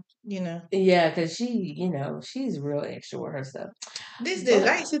and the, yeah, because she's real extra with her stuff. This dude,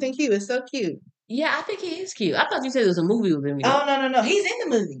 I used to think he was so cute. Yeah, I think he is cute. I thought you said it was a movie with him. Oh, no. He's in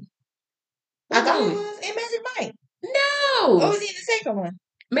the movie. What I thought movie? he was in Magic Mike. No. Or was he in the second one?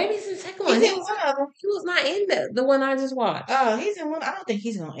 Maybe it's in the second one. He's in one of them. He was not in the one I just watched. Oh, he's in one. I don't think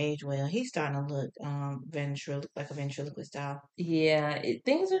he's gonna age well. He's starting to look like a ventriloquist style. Yeah,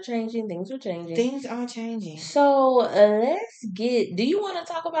 things are changing. Things are changing. So let's get. Do you want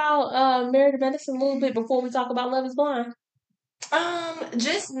to talk about Married to Medicine a little bit before we talk about Love Is Blind?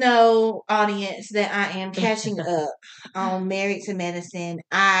 Just know, audience, that I am catching up on Married to Medicine.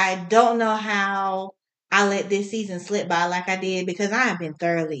 I don't know how I let this season slip by like I did because I have been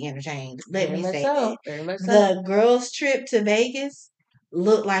thoroughly entertained. Let me say that. Very much so. The girls' trip to Vegas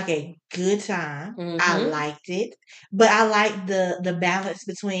looked like a good time. Mm-hmm. I liked it, but I liked the balance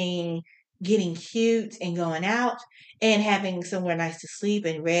between getting cute and going out and having somewhere nice to sleep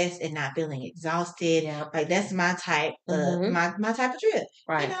and rest and not feeling exhausted. Yeah. Like that's my type my type of trip.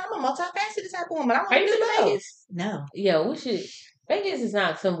 Right. I'm a multifaceted type of woman. I Are you in Vegas? No. Yeah, we should. Vegas is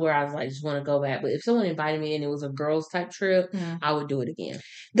not somewhere I was like just want to go back. But if someone invited me and it was a girls type trip, I would do it again.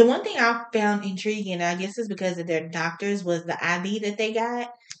 The one thing I found intriguing, I guess, is because of their doctors, was the IV that they got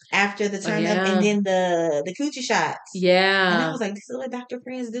after the turn up, and then the coochie shots. Yeah, and I was like, this is what doctor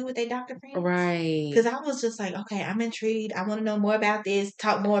friends do with their doctor friends, right? Because I was just like, okay, I'm intrigued. I want to know more about this.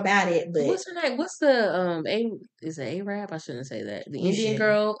 Talk more about it. But what's her name? What's the Is it Arab? I shouldn't say that. The Indian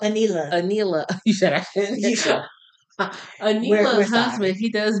girl, Anila. You said I shouldn't. You should. Anila's husband, he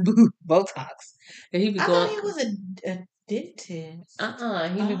does Botox, and he be going. I thought he was a dentist.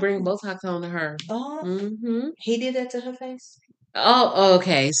 He be bringing Botox on to her. He did that to her face. Oh,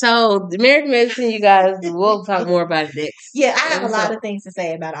 okay. So the Married to Medicine, you guys, we'll talk more about it next. Yeah, I have a lot of things to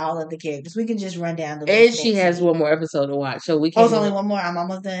say about all of the characters. We can just run down the list. And she has one more episode to watch, so we can. Oh, it's only one more. I'm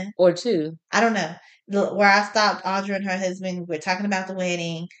almost done. Or two. I don't know. Where I stopped, Audra and her husband. We're talking about the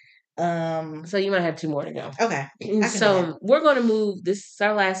wedding. So you might have two more to go. Okay. So we're going to move. This is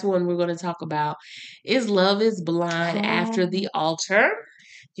our last one. We're going to talk about is Love Is Blind After the Altar.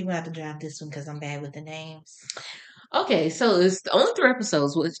 You're going to have to drive this one because I'm bad with the names. Okay, so it's only 3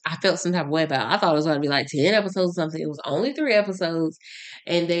 episodes, which I felt some type of way about. I thought it was going to be like 10 episodes or something. It was only 3 episodes,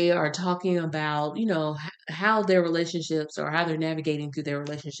 and they are talking about, how their relationships or how they're navigating through their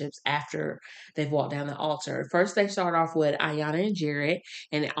relationships after they've walked down the altar. First, they start off with Ayanna and Jared,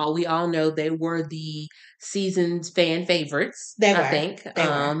 and we all know they were the season's fan favorites. I think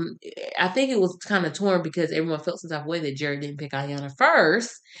it was kind of torn because everyone felt some type of way that Jared didn't pick Ayanna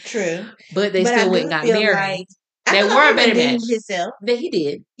first. True, but they still went and got married. They were a better match. That he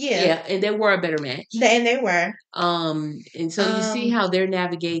did. Yeah. And they were a better match. And they were. And so you see how they're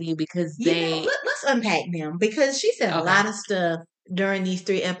navigating because let's unpack them because she said a lot of stuff during these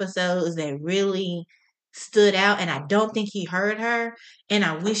 3 episodes that really stood out, and I don't think he heard her, and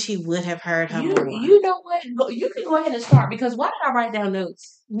I wish he would have heard her more. You know what? You can go ahead and start because why did I write down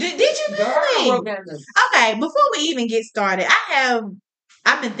notes? Did you really? I wrote down notes. Okay, before we even get started,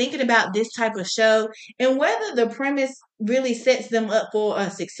 I've been thinking about this type of show and whether the premise really sets them up for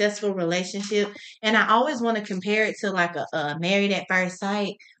a successful relationship. And I always want to compare it to like a Married at First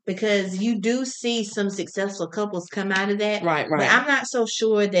Sight because you do see some successful couples come out of that. Right. But I'm not so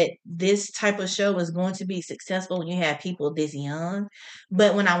sure that this type of show is going to be successful when you have people this young.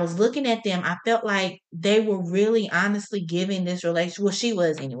 But when I was looking at them, I felt like they were really honestly giving this relationship, well, she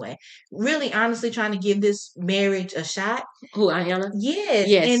was anyway, really honestly trying to give this marriage a shot. Who, Ayanna? Yes.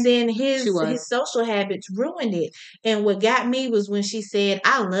 And then his social habits ruined it. And what got me was when she said,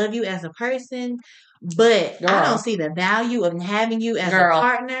 I love you as a person, but I don't see the value of having you as a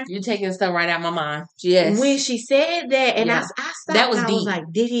partner. You're taking stuff right out of my mind. Yes. When she said that, and I stopped, that was and I was like,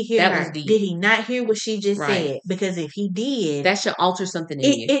 did he hear her? Did he not hear what she just said? Because if he did, that should alter something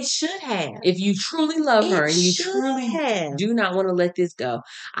in you. It should have. If you truly love her and you truly do not want to let this go.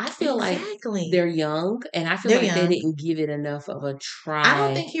 I feel like they're young, and I feel like they didn't give it enough of a try. I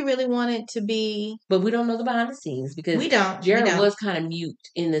don't think he really wanted to be. But we don't know the behind the scenes because we don't. Jared was kind of mute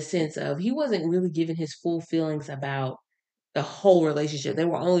in the sense of he wasn't really giving his full feelings about the whole relationship. They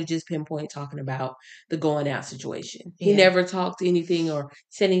were only just pinpoint talking about the going out situation. He Yeah. never talked anything or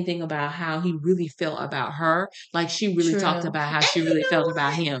said anything about how he really felt about her. Like she really talked True. about how And she you really know felt what?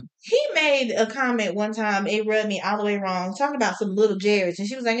 about him. He made a comment one time, it rubbed me all the way wrong, talking about some little Jareds. And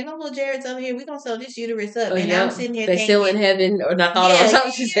she was like, you know, little Jareds over here, we're going to sew this uterus up. And I'm Yep. sitting here They still in thinking, heaven, or not thought yeah, or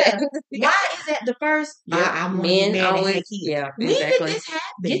something she yeah. said. Why is that the first? Yep. I want to be Men married and have always, kids. yeah, When exactly. did this happen?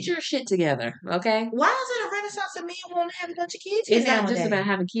 Get your shit together, okay? Why is it a renaissance of men wanting to have a bunch of kids It's here not just nowadays? about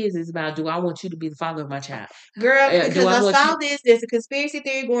having kids. It's about, do I want you to be the father of my child? Girl, Do because I I want saw you- this, there's a conspiracy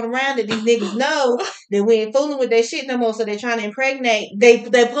theory going around that these niggas know that we ain't fooling with their shit no more, so they're trying to impregnate.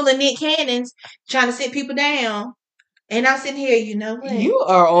 They're pulling Nick Cannons, trying to sit people down. And I'm sitting here, you know what? You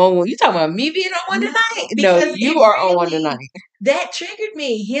are on one. You talking about me being on one tonight? No, because you it are on one really- tonight. That triggered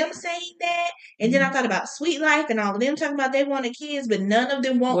me. Him saying that, and then I thought about Sweet Life and all of them talking about they wanted kids, but none of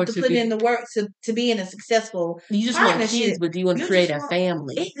them want Or to to put be- in the work to be in a successful You just want partnership. kids, but do you want to You create just a want-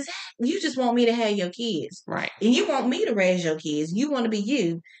 family? Exactly. You just want me to have your kids, Right. and you want me to raise your kids. You want to be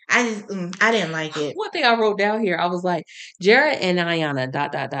you. I just, I didn't like it. One thing I wrote down here, I was like, Jared and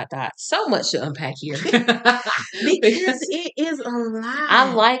Ayana, ... So much to unpack here. Because it is a lot.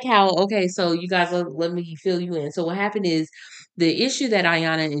 I like how, okay, so you guys let me fill you in. So what happened is the issue that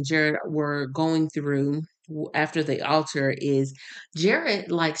Ayana and Jared were going through after the altar is Jared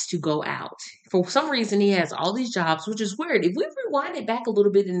likes to go out. For some reason, he has all these jobs, which is weird. If we rewind it back a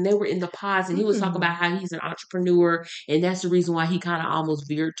little bit and they were in the pods and he was talking about how he's an entrepreneur and that's the reason why he kind of almost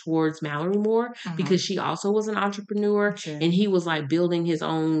veered towards Mallory more because she also was an entrepreneur Sure. and he was like building his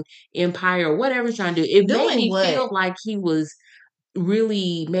own empire or whatever he's trying to do. It Doing made me what? feel like he was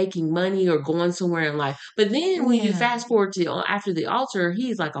really making money or going somewhere in life. But then when you fast forward to after the altar,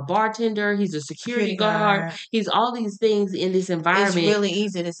 he's like a bartender, he's a security guard, he's all these things in this environment. It's really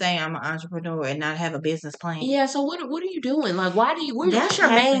easy to say I'm an entrepreneur and not have a business plan. Yeah, so what are you doing? Like, why do you? What's That's your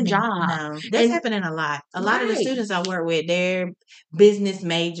main happening. job? No, that's happening a lot. A lot of the students I work with, they're business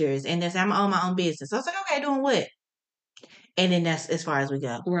majors, and they say I'm on my own business. So I was like, okay, doing what? And then that's as far as we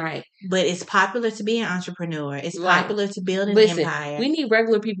go. Right. But it's popular to be an entrepreneur. It's popular to build an empire. We need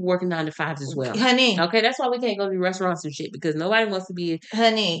regular people working 9 to 5s as well. Honey. Okay, that's why we can't go to restaurants and shit because nobody wants to be.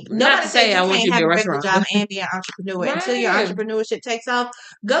 Honey, Not nobody to say said I you want can't you to be have a a regular restaurant. job and be an entrepreneur. Until your Right. entrepreneurship takes off,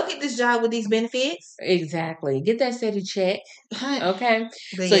 go get this job with these benefits. Exactly. Get that steady check. Okay.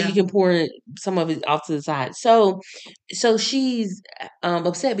 But So yeah. you can pour some of it off to the side. So she's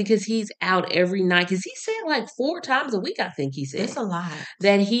upset because he's out every night. Because he said like 4 times a week, I think he said. That's a lot.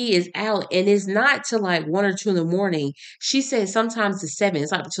 That he is out. And it's not till like 1 or 2 in the morning. She said sometimes it's 7.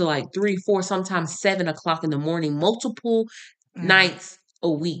 It's like to like 3, 4, sometimes 7 o'clock in the morning. Multiple nights a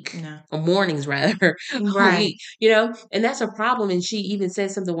week. Or mornings rather. A week. You know? And that's a problem. And she even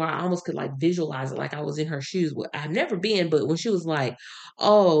said something where I almost could like visualize it like I was in her shoes. I've never been, but when she was like,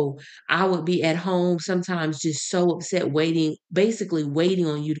 oh, I would be at home sometimes just so upset basically waiting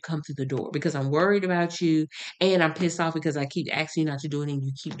on you to come through the door because I'm worried about you and I'm pissed off because I keep asking you not to do it and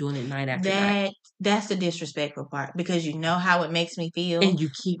you keep doing it night after night. That's the disrespectful part because you know how it makes me feel. And you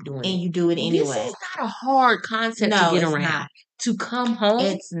keep doing it. And you do it anyway. This is not a hard concept to get around. Not. To come home.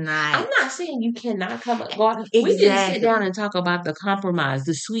 It's not. I'm not saying you cannot come go out. Exactly. We didn't sit down and talk about the compromise,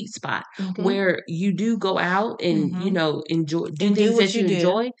 the sweet spot, where you do go out and, you know, enjoy, do things that you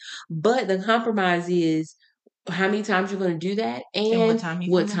enjoy. But the compromise is how many times you're going to do that and what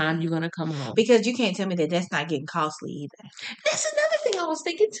time you're going to come home. Because you can't tell me that that's not getting costly either. That's another thing I was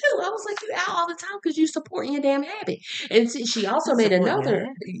thinking too. I was like, you out all the time because you supporting your damn habit. And she also made another,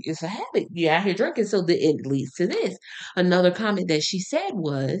 it's a habit. You're out here drinking. So it leads to this. Another comment that she said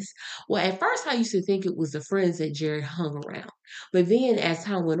was, well, at first I used to think it was the friends that Jared hung around. But then as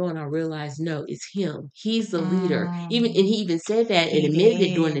time went on, I realized, no, it's him. He's the leader. And he even said that and admitted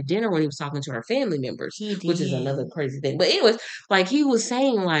it during the dinner when he was talking to her family members, which is another crazy thing. But anyways, like he was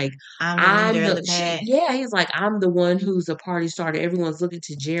saying, like, I'm he's like, I'm the one who's a party starter. Everyone's looking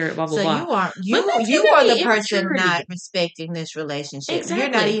to Jared, blah, blah, blah. You are the person not respecting this relationship. Exactly. You're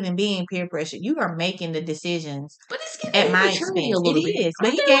not even being peer pressure. You are making the decisions but it's at my expense. A little bit. But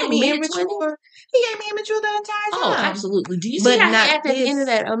he gave me immature. He gave me immature the entire time. Oh, absolutely. Do you see how he acted at the end of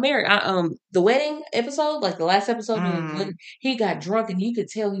that the wedding episode, like the last episode, when he got drunk and you could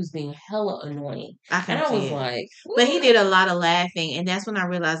tell he was being hella annoying. I was like, what? But he did a lot of laughing, and that's when I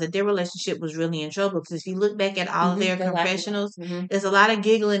realized that their relationship was really in trouble. Because if you look back at all of their confessionals, there's a lot of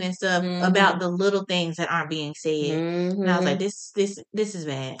giggling and stuff about the little things that aren't being said. And I was like, this is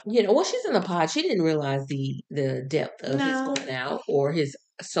bad. You know, well, she's in the pod. She didn't realize the depth of his going out or his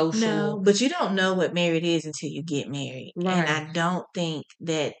social. No, but you don't know what married is until you get married. Right. And I don't think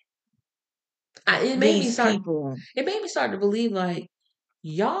that It made me these start. people. It made me start to believe like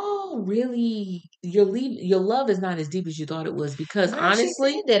y'all really your love is not as deep as you thought it was because Right, she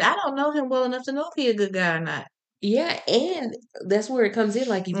honestly, said that. I don't know him well enough to know if he a good guy or not. yeah, and that's where it comes in.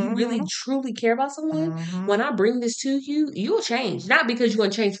 Like, if you really Mm-hmm. truly care about someone, Mm-hmm. when I bring this to you, you'll change. Not because you're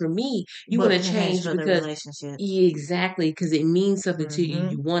going to change for me, you're But going to change change for the because, relationship. yeah, exactly, because it means something to you.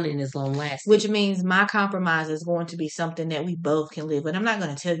 Mm-hmm. You want it and it's long lasting. Which means my compromise is going to be something that we both can live with. I'm not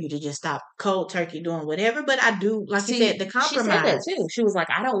going to tell you to just stop cold turkey doing whatever, but I do, like you said, See, the she said that compromise. too. She was like,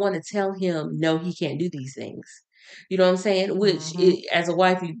 I don't want to tell him, no, he can't do these things. You know what I'm saying? Which, Mm-hmm. as a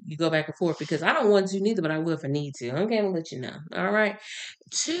wife, you go back and forth because I don't want to neither, but I will if I need to. Okay, I'm going to let you know. All right.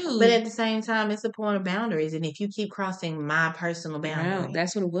 But Two, at the same time, it's a point of boundaries. And if you keep crossing my personal wow, boundary,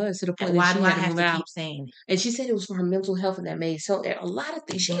 that's what it was to the point that why she do I had to have move to out. keep saying it? And she said it was for her mental health, and that made so a lot of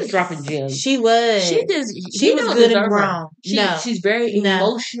things. She was dropping Yes, gems. she was. She does. She He was don't good and deserve her. grown. No, She's very no.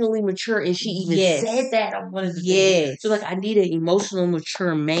 emotionally mature, and she even said Yes, that on one of the things. yes. She's like, I need an emotional,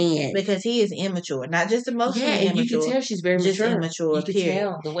 mature man. Because he is immature, not just Yeah, emotionally and you can immature, tell she's very just mature. immature. You could Period.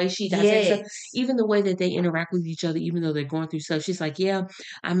 tell the way she dissects stuff, Yes. even the way that they interact with each other, even though they're going through stuff. She's like, yeah,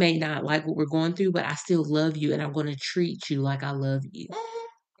 I may not like what we're going through, but I still love you, and I'm going to treat you like I love you,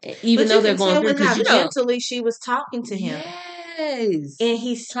 Mhm. even But though you they're can going tell through. with Because how gently she was talking to him, yes, and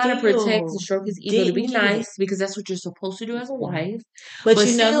he trying to protect still and stroke his ego to didn't be get it. nice because that's what you're supposed to do as a wife, But but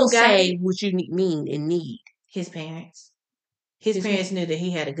you know still who got say it? what you mean and need. His parents. His His parents parents. knew that he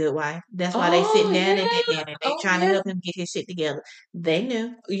had a good wife. That's why they Oh sitting down at that yeah, dinner. They oh trying to yeah. help him get his shit together. They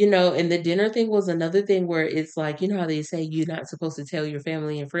knew. And the dinner thing was another thing where it's like, how they say you're not supposed to tell your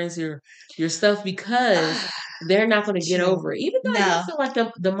family and friends your stuff because they're not going to get True. over it. Even though I did No, feel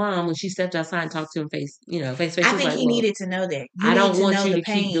like the mom when she stepped outside and talked to him face to face, I she was think like, he "Look, needed to know that. You I need don't to want know you the to keep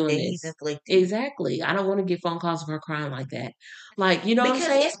pain doing that he's this." inflicting. Exactly. I don't want to get phone calls of her crying like that. Like, you know what I'm Because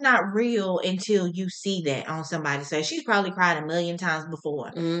saying? it's not real until you see that on somebody. So she's probably cried a million times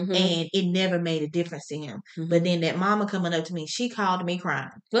before, Mm-hmm. and it never made a difference to him. But Mm-hmm. then that mama coming up to me, she called me crying.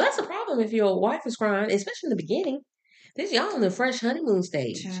 Well, that's a problem if your wife is crying, especially in the beginning. This y'all in the fresh honeymoon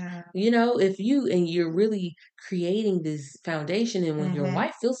stage. Child. If you're really creating this foundation, and when your Mm-hmm.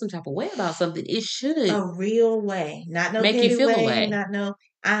 wife feels some type of way about something, it should A real way, not no make you petty feel a way, way. not no.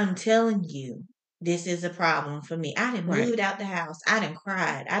 I'm telling you, this is a problem for me. I done Right. moved out the house. I done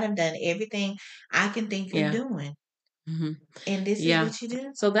cried. I done done everything I can think of Yeah. doing, Hmm. and this is Yeah. what you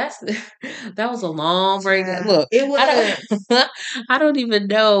do. So that's that was a long break. Child, Look, it I was. don't I don't even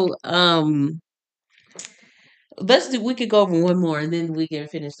know. We could go over one more and then we can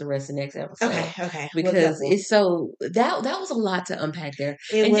finish the rest of the next episode Okay, okay. What because couple? it's so that was a lot to unpack there.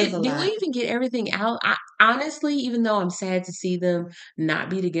 It And was a did we lot. even get everything out? Honestly, even though I'm sad to see them not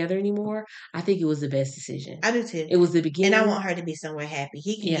be together anymore, I think it was the best decision. I do too. It was the And I beginning. want her to be somewhere happy.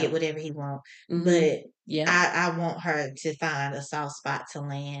 He can get Yeah. whatever he wants, Mm-hmm. but Yeah. I want her to find a soft spot to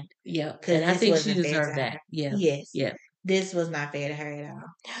land Yeah. because And I this think she wasn't fair to deserved that. her. Yeah. Yes, Yeah. this was not fair to her at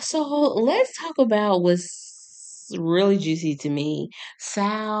all. So let's talk about what's really juicy to me.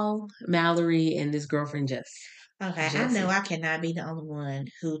 Sal, Mallory, and this girlfriend Okay, I know Jessie. I cannot be the only one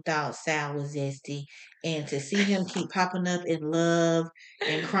who thought Sal was zesty, and to see him keep popping up in love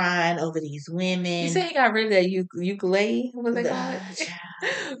and crying over these You women. say he got rid of that ukulele, what they call it?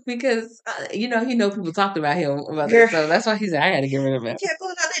 Child. Because he know people talked about him about that, Girl, so that's why he said I got to get rid of he it. kept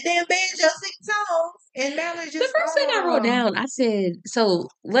pulling out that damn banjo, singing songs, and Mallory The just, first thing I wrote oh, down, I said, so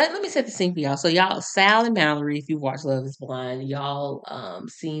let me set the scene for y'all. So y'all, Sal and Mallory, if you watch Love Is Blind, y'all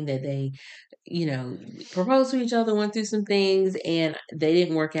seen that they proposed to each other, went through some things, and they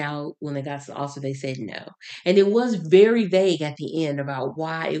didn't work out when they got to the altar. They said no. And it was very vague at the end about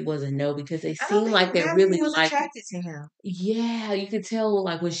why it was a no, because they I don't seemed like think they Mallory really was liked. attracted to him. Yeah, you could tell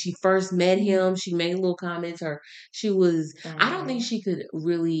like when she first met him, she made little comments, or I don't think Mhm. she could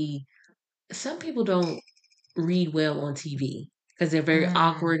really, some people don't read well on TV because they're very Mm.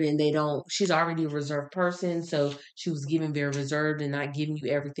 awkward and she's already a reserved person. So she was giving very reserved and not giving you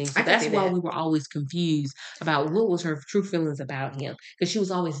everything. So I can see that's why that. we were always confused about what was her true feelings about him. Because she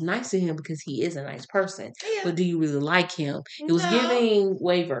was always nice to him because he is a nice person. Yeah. But do you really like him? It was No. giving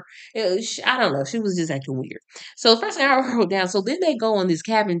waiver. I don't know. She was just acting weird. So the first thing I wrote down, so then they go on this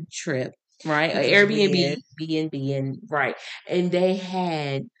cabin trip, right? Which A was Airbnb, weird. B&B, and right. And they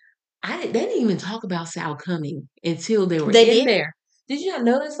didn't even talk about Sal coming until they were They in didn't? there. Did you not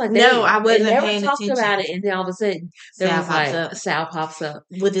notice? Like No, I they wasn't never paying talked attention. about it, and then all of a sudden there Sal was pops like up Sal pops up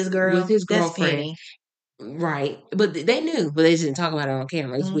with this with girl. his That's girlfriend, petty. right? But they knew, but they just didn't talk about it on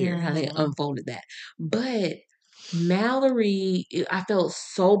camera. It's weird how they Mm. unfolded that. But Mallory, I felt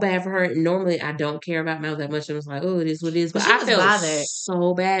so bad for her. Normally, I don't care about Mallory that much. I was like, oh, it is what it is. But But she I was felt bothered.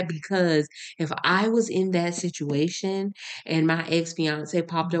 so bad because if I was in that situation and my ex fiance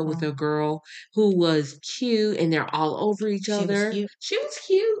popped up with a girl who was cute and they're all over each She was other, cute. she was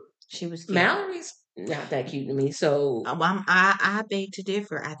cute. She was cute. Mallory's not that cute to me. So I beg to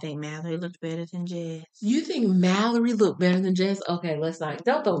differ. I think Mallory looked better than Jess. you think Mallory looked better than Jess? Okay, let's not.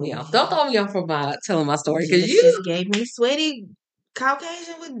 Don't throw me off. Don't throw me off for telling my story because Jess you. just gave me sweaty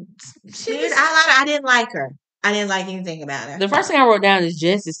Caucasian with smeared eyeliner. I didn't like her. I didn't like anything about her. The first thing I wrote down is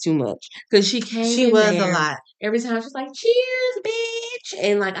Jess is too much because she came She in was there a lot. every time. She's like, "Cheers, bitch,"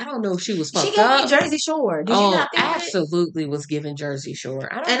 and like I don't know if she was She fucked gave me up. Jersey Shore. Did you Oh, not feel it? absolutely was giving Jersey Shore.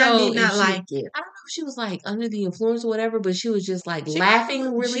 I don't And I know did if not she. like it. I don't know if she was like under the influence or whatever, but she was just like She laughing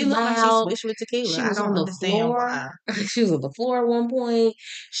probably, really she looked like she loud. switched with tequila. She I was don't on the understand floor. why. She was on the floor at one point.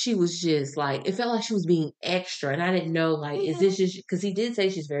 She was just like it felt like she was being extra, and I didn't know like is this just because he did say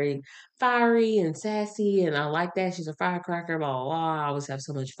she's very fiery and sassy, and I like that. She's a firecracker. Blah blah blah. I always have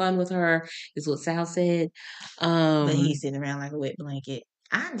so much fun with her. Is what Sal said. But he's sitting around like a wet blanket.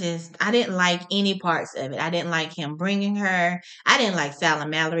 I didn't like any parts of it. I didn't like him bringing her. I didn't like Sal and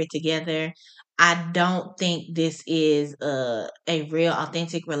Mallory together. I don't think this is a real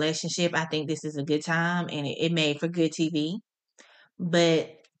authentic relationship. I think this is a good time and it made for good TV. But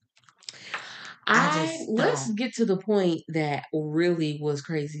I just let's don't. get to the point that really was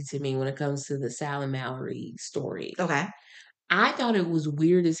crazy to me when it comes to the Sal and Mallory story. Okay. I thought it was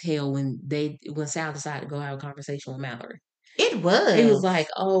weird as hell when Sal decided to go have a conversation with Mallory. It was. He was like,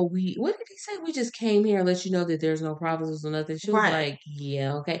 "Oh, what did he say? We just came here and let you know that there's no problems or nothing." She was Right. like,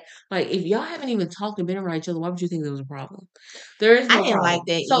 "Yeah, okay." Like, if y'all haven't even talked and been around each other, why would you think there was a problem? There is I no didn't like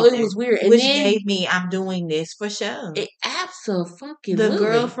problem. that So it either. was weird. And Which then gave me I'm doing this for show. it The absolutely.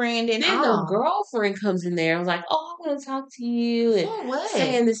 girlfriend and Then all. the girlfriend comes in there and was like, "Oh, I want to talk to you," and For what?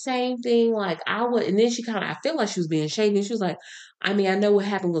 saying the same thing. Like I would, and then she kind of, I feel like she was being shady. She was like, "I mean, I know what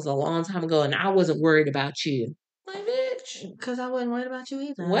happened was a long time ago, and I wasn't worried about you." Like, bitch, Because I wasn't worried about you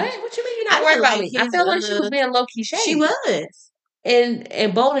either. what? What you mean you're I not worried didn't about like me? I his. felt like she was being low key shady. She was.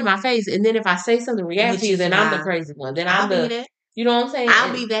 And bold in my face. And then if I say something react Which to you, is then I'm the why crazy one. Then I'll I'm be the, that. you know what I'm saying? I'll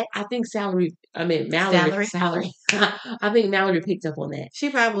And be that. I think Mallory, Salary. I think Mallory picked up on that. She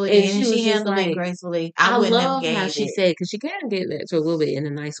probably And did, and she was she just handled it like, gracefully. I I wouldn't have love how gave she it. said, because she kind of gave that to a little bit in a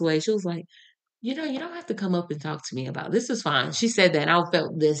nice way. She was like, you know, you don't have to come up and talk to me about this. Is fine. She said that, and I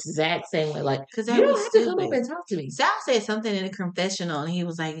felt this exact same way. Like, Because you that don't was have to come up stupid. and talk to me. Sal said something in the confessional, and he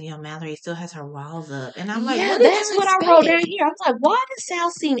was like, Mallory still has her walls up. And I'm like, Yeah, what did that's you what I wrote down expect? here. I was like, why does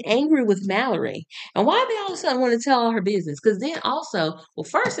Sal seem angry with Mallory? And why they all of a sudden want to tell all her business? Because then also, well,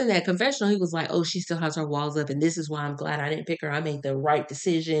 first in that confessional, he was like, oh, she still has her walls up, and this is why I'm glad I didn't pick her. I made the right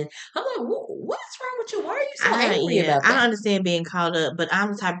decision. I'm like, what's wrong with you? Why are you so angry about I that? don't understand being caught up, but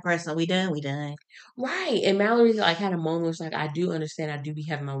I'm the type of person, we done. Right. And Mallory like had a moment where it's like, I do understand I do be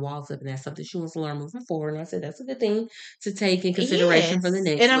having my walls up, and that's something she wants to learn moving forward. And I said, that's a good thing to take in consideration for the Yes.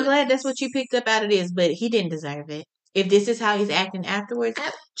 next. And I'm glad that's what you picked up out of this, but he didn't deserve it. If this is how he's acting afterwards,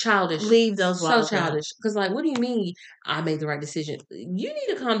 Childish. leave those walls So childish. Because, like, what do you mean I made the right decision? You need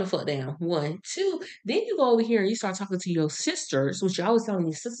to calm the fuck down. One. Two, then you go over here and you start talking to your sisters, which you're always telling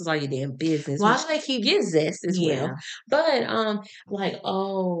your sisters all your damn business, why which do they keep gives zest as Yeah. well. But, like,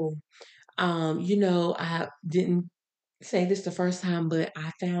 you know, I didn't say this the first time, but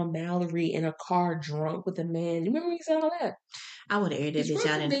I found Mallory in a car drunk with a man. You remember when you said all that? I would have aired that It's bitch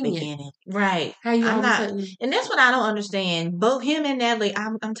real out in the convenient. beginning. Right. How you all I'm of a not, sudden and that's what I don't understand. Both him and Natalie,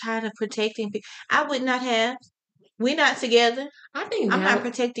 I'm tired of protecting people. I would not have. We're not together. I think I'm now not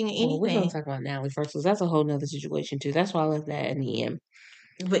protecting well, we're gonna anything. talk about Natalie first because that's a whole nother situation too. That's why I left that in the end.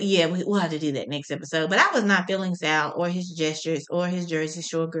 But yeah, we'll have to do that next episode. But I was not feeling Sal or his gestures or his Jersey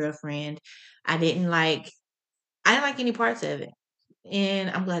Shore girlfriend. I didn't like any parts of it. And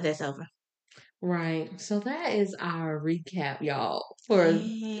I'm glad that's over. Right. So that is our recap, y'all. For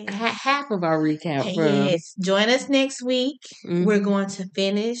Yes. half of our recap from Yes. Join us next week. Mhm. We're going to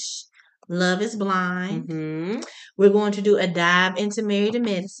finish Love is Blind. Mhm. We're going to do a dive into Married to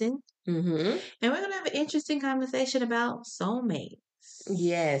Medicine. Mhm. And we're going to have an interesting conversation about soulmates.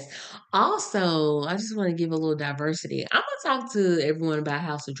 Yes. Also, I just want to give a little diversity. I'm gonna talk to everyone about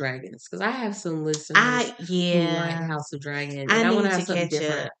House of Dragons because I have some listeners who like House of Dragon, and I want to have something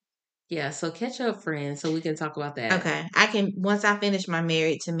different. Up. Yeah, so catch up, friends, so we can talk about that. Okay. I can, once I finish my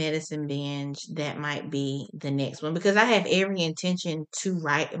Married to Medicine binge, that might be the next one because I have every intention to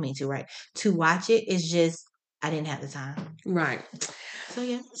watch it. It's just I didn't have the time. Right. So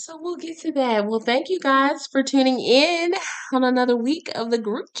yeah. So we'll get to that. Well, thank you guys for tuning in on another week of the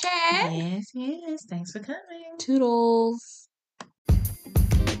group chat. Yes. Thanks for coming. Toodles.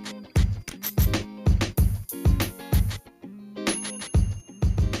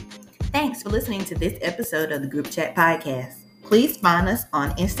 Thanks for listening to this episode of the Group Chat Podcast. Please find us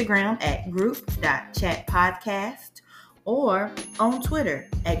on Instagram at group.chatpodcast or on Twitter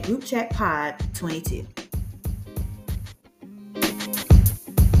at groupchatpod22.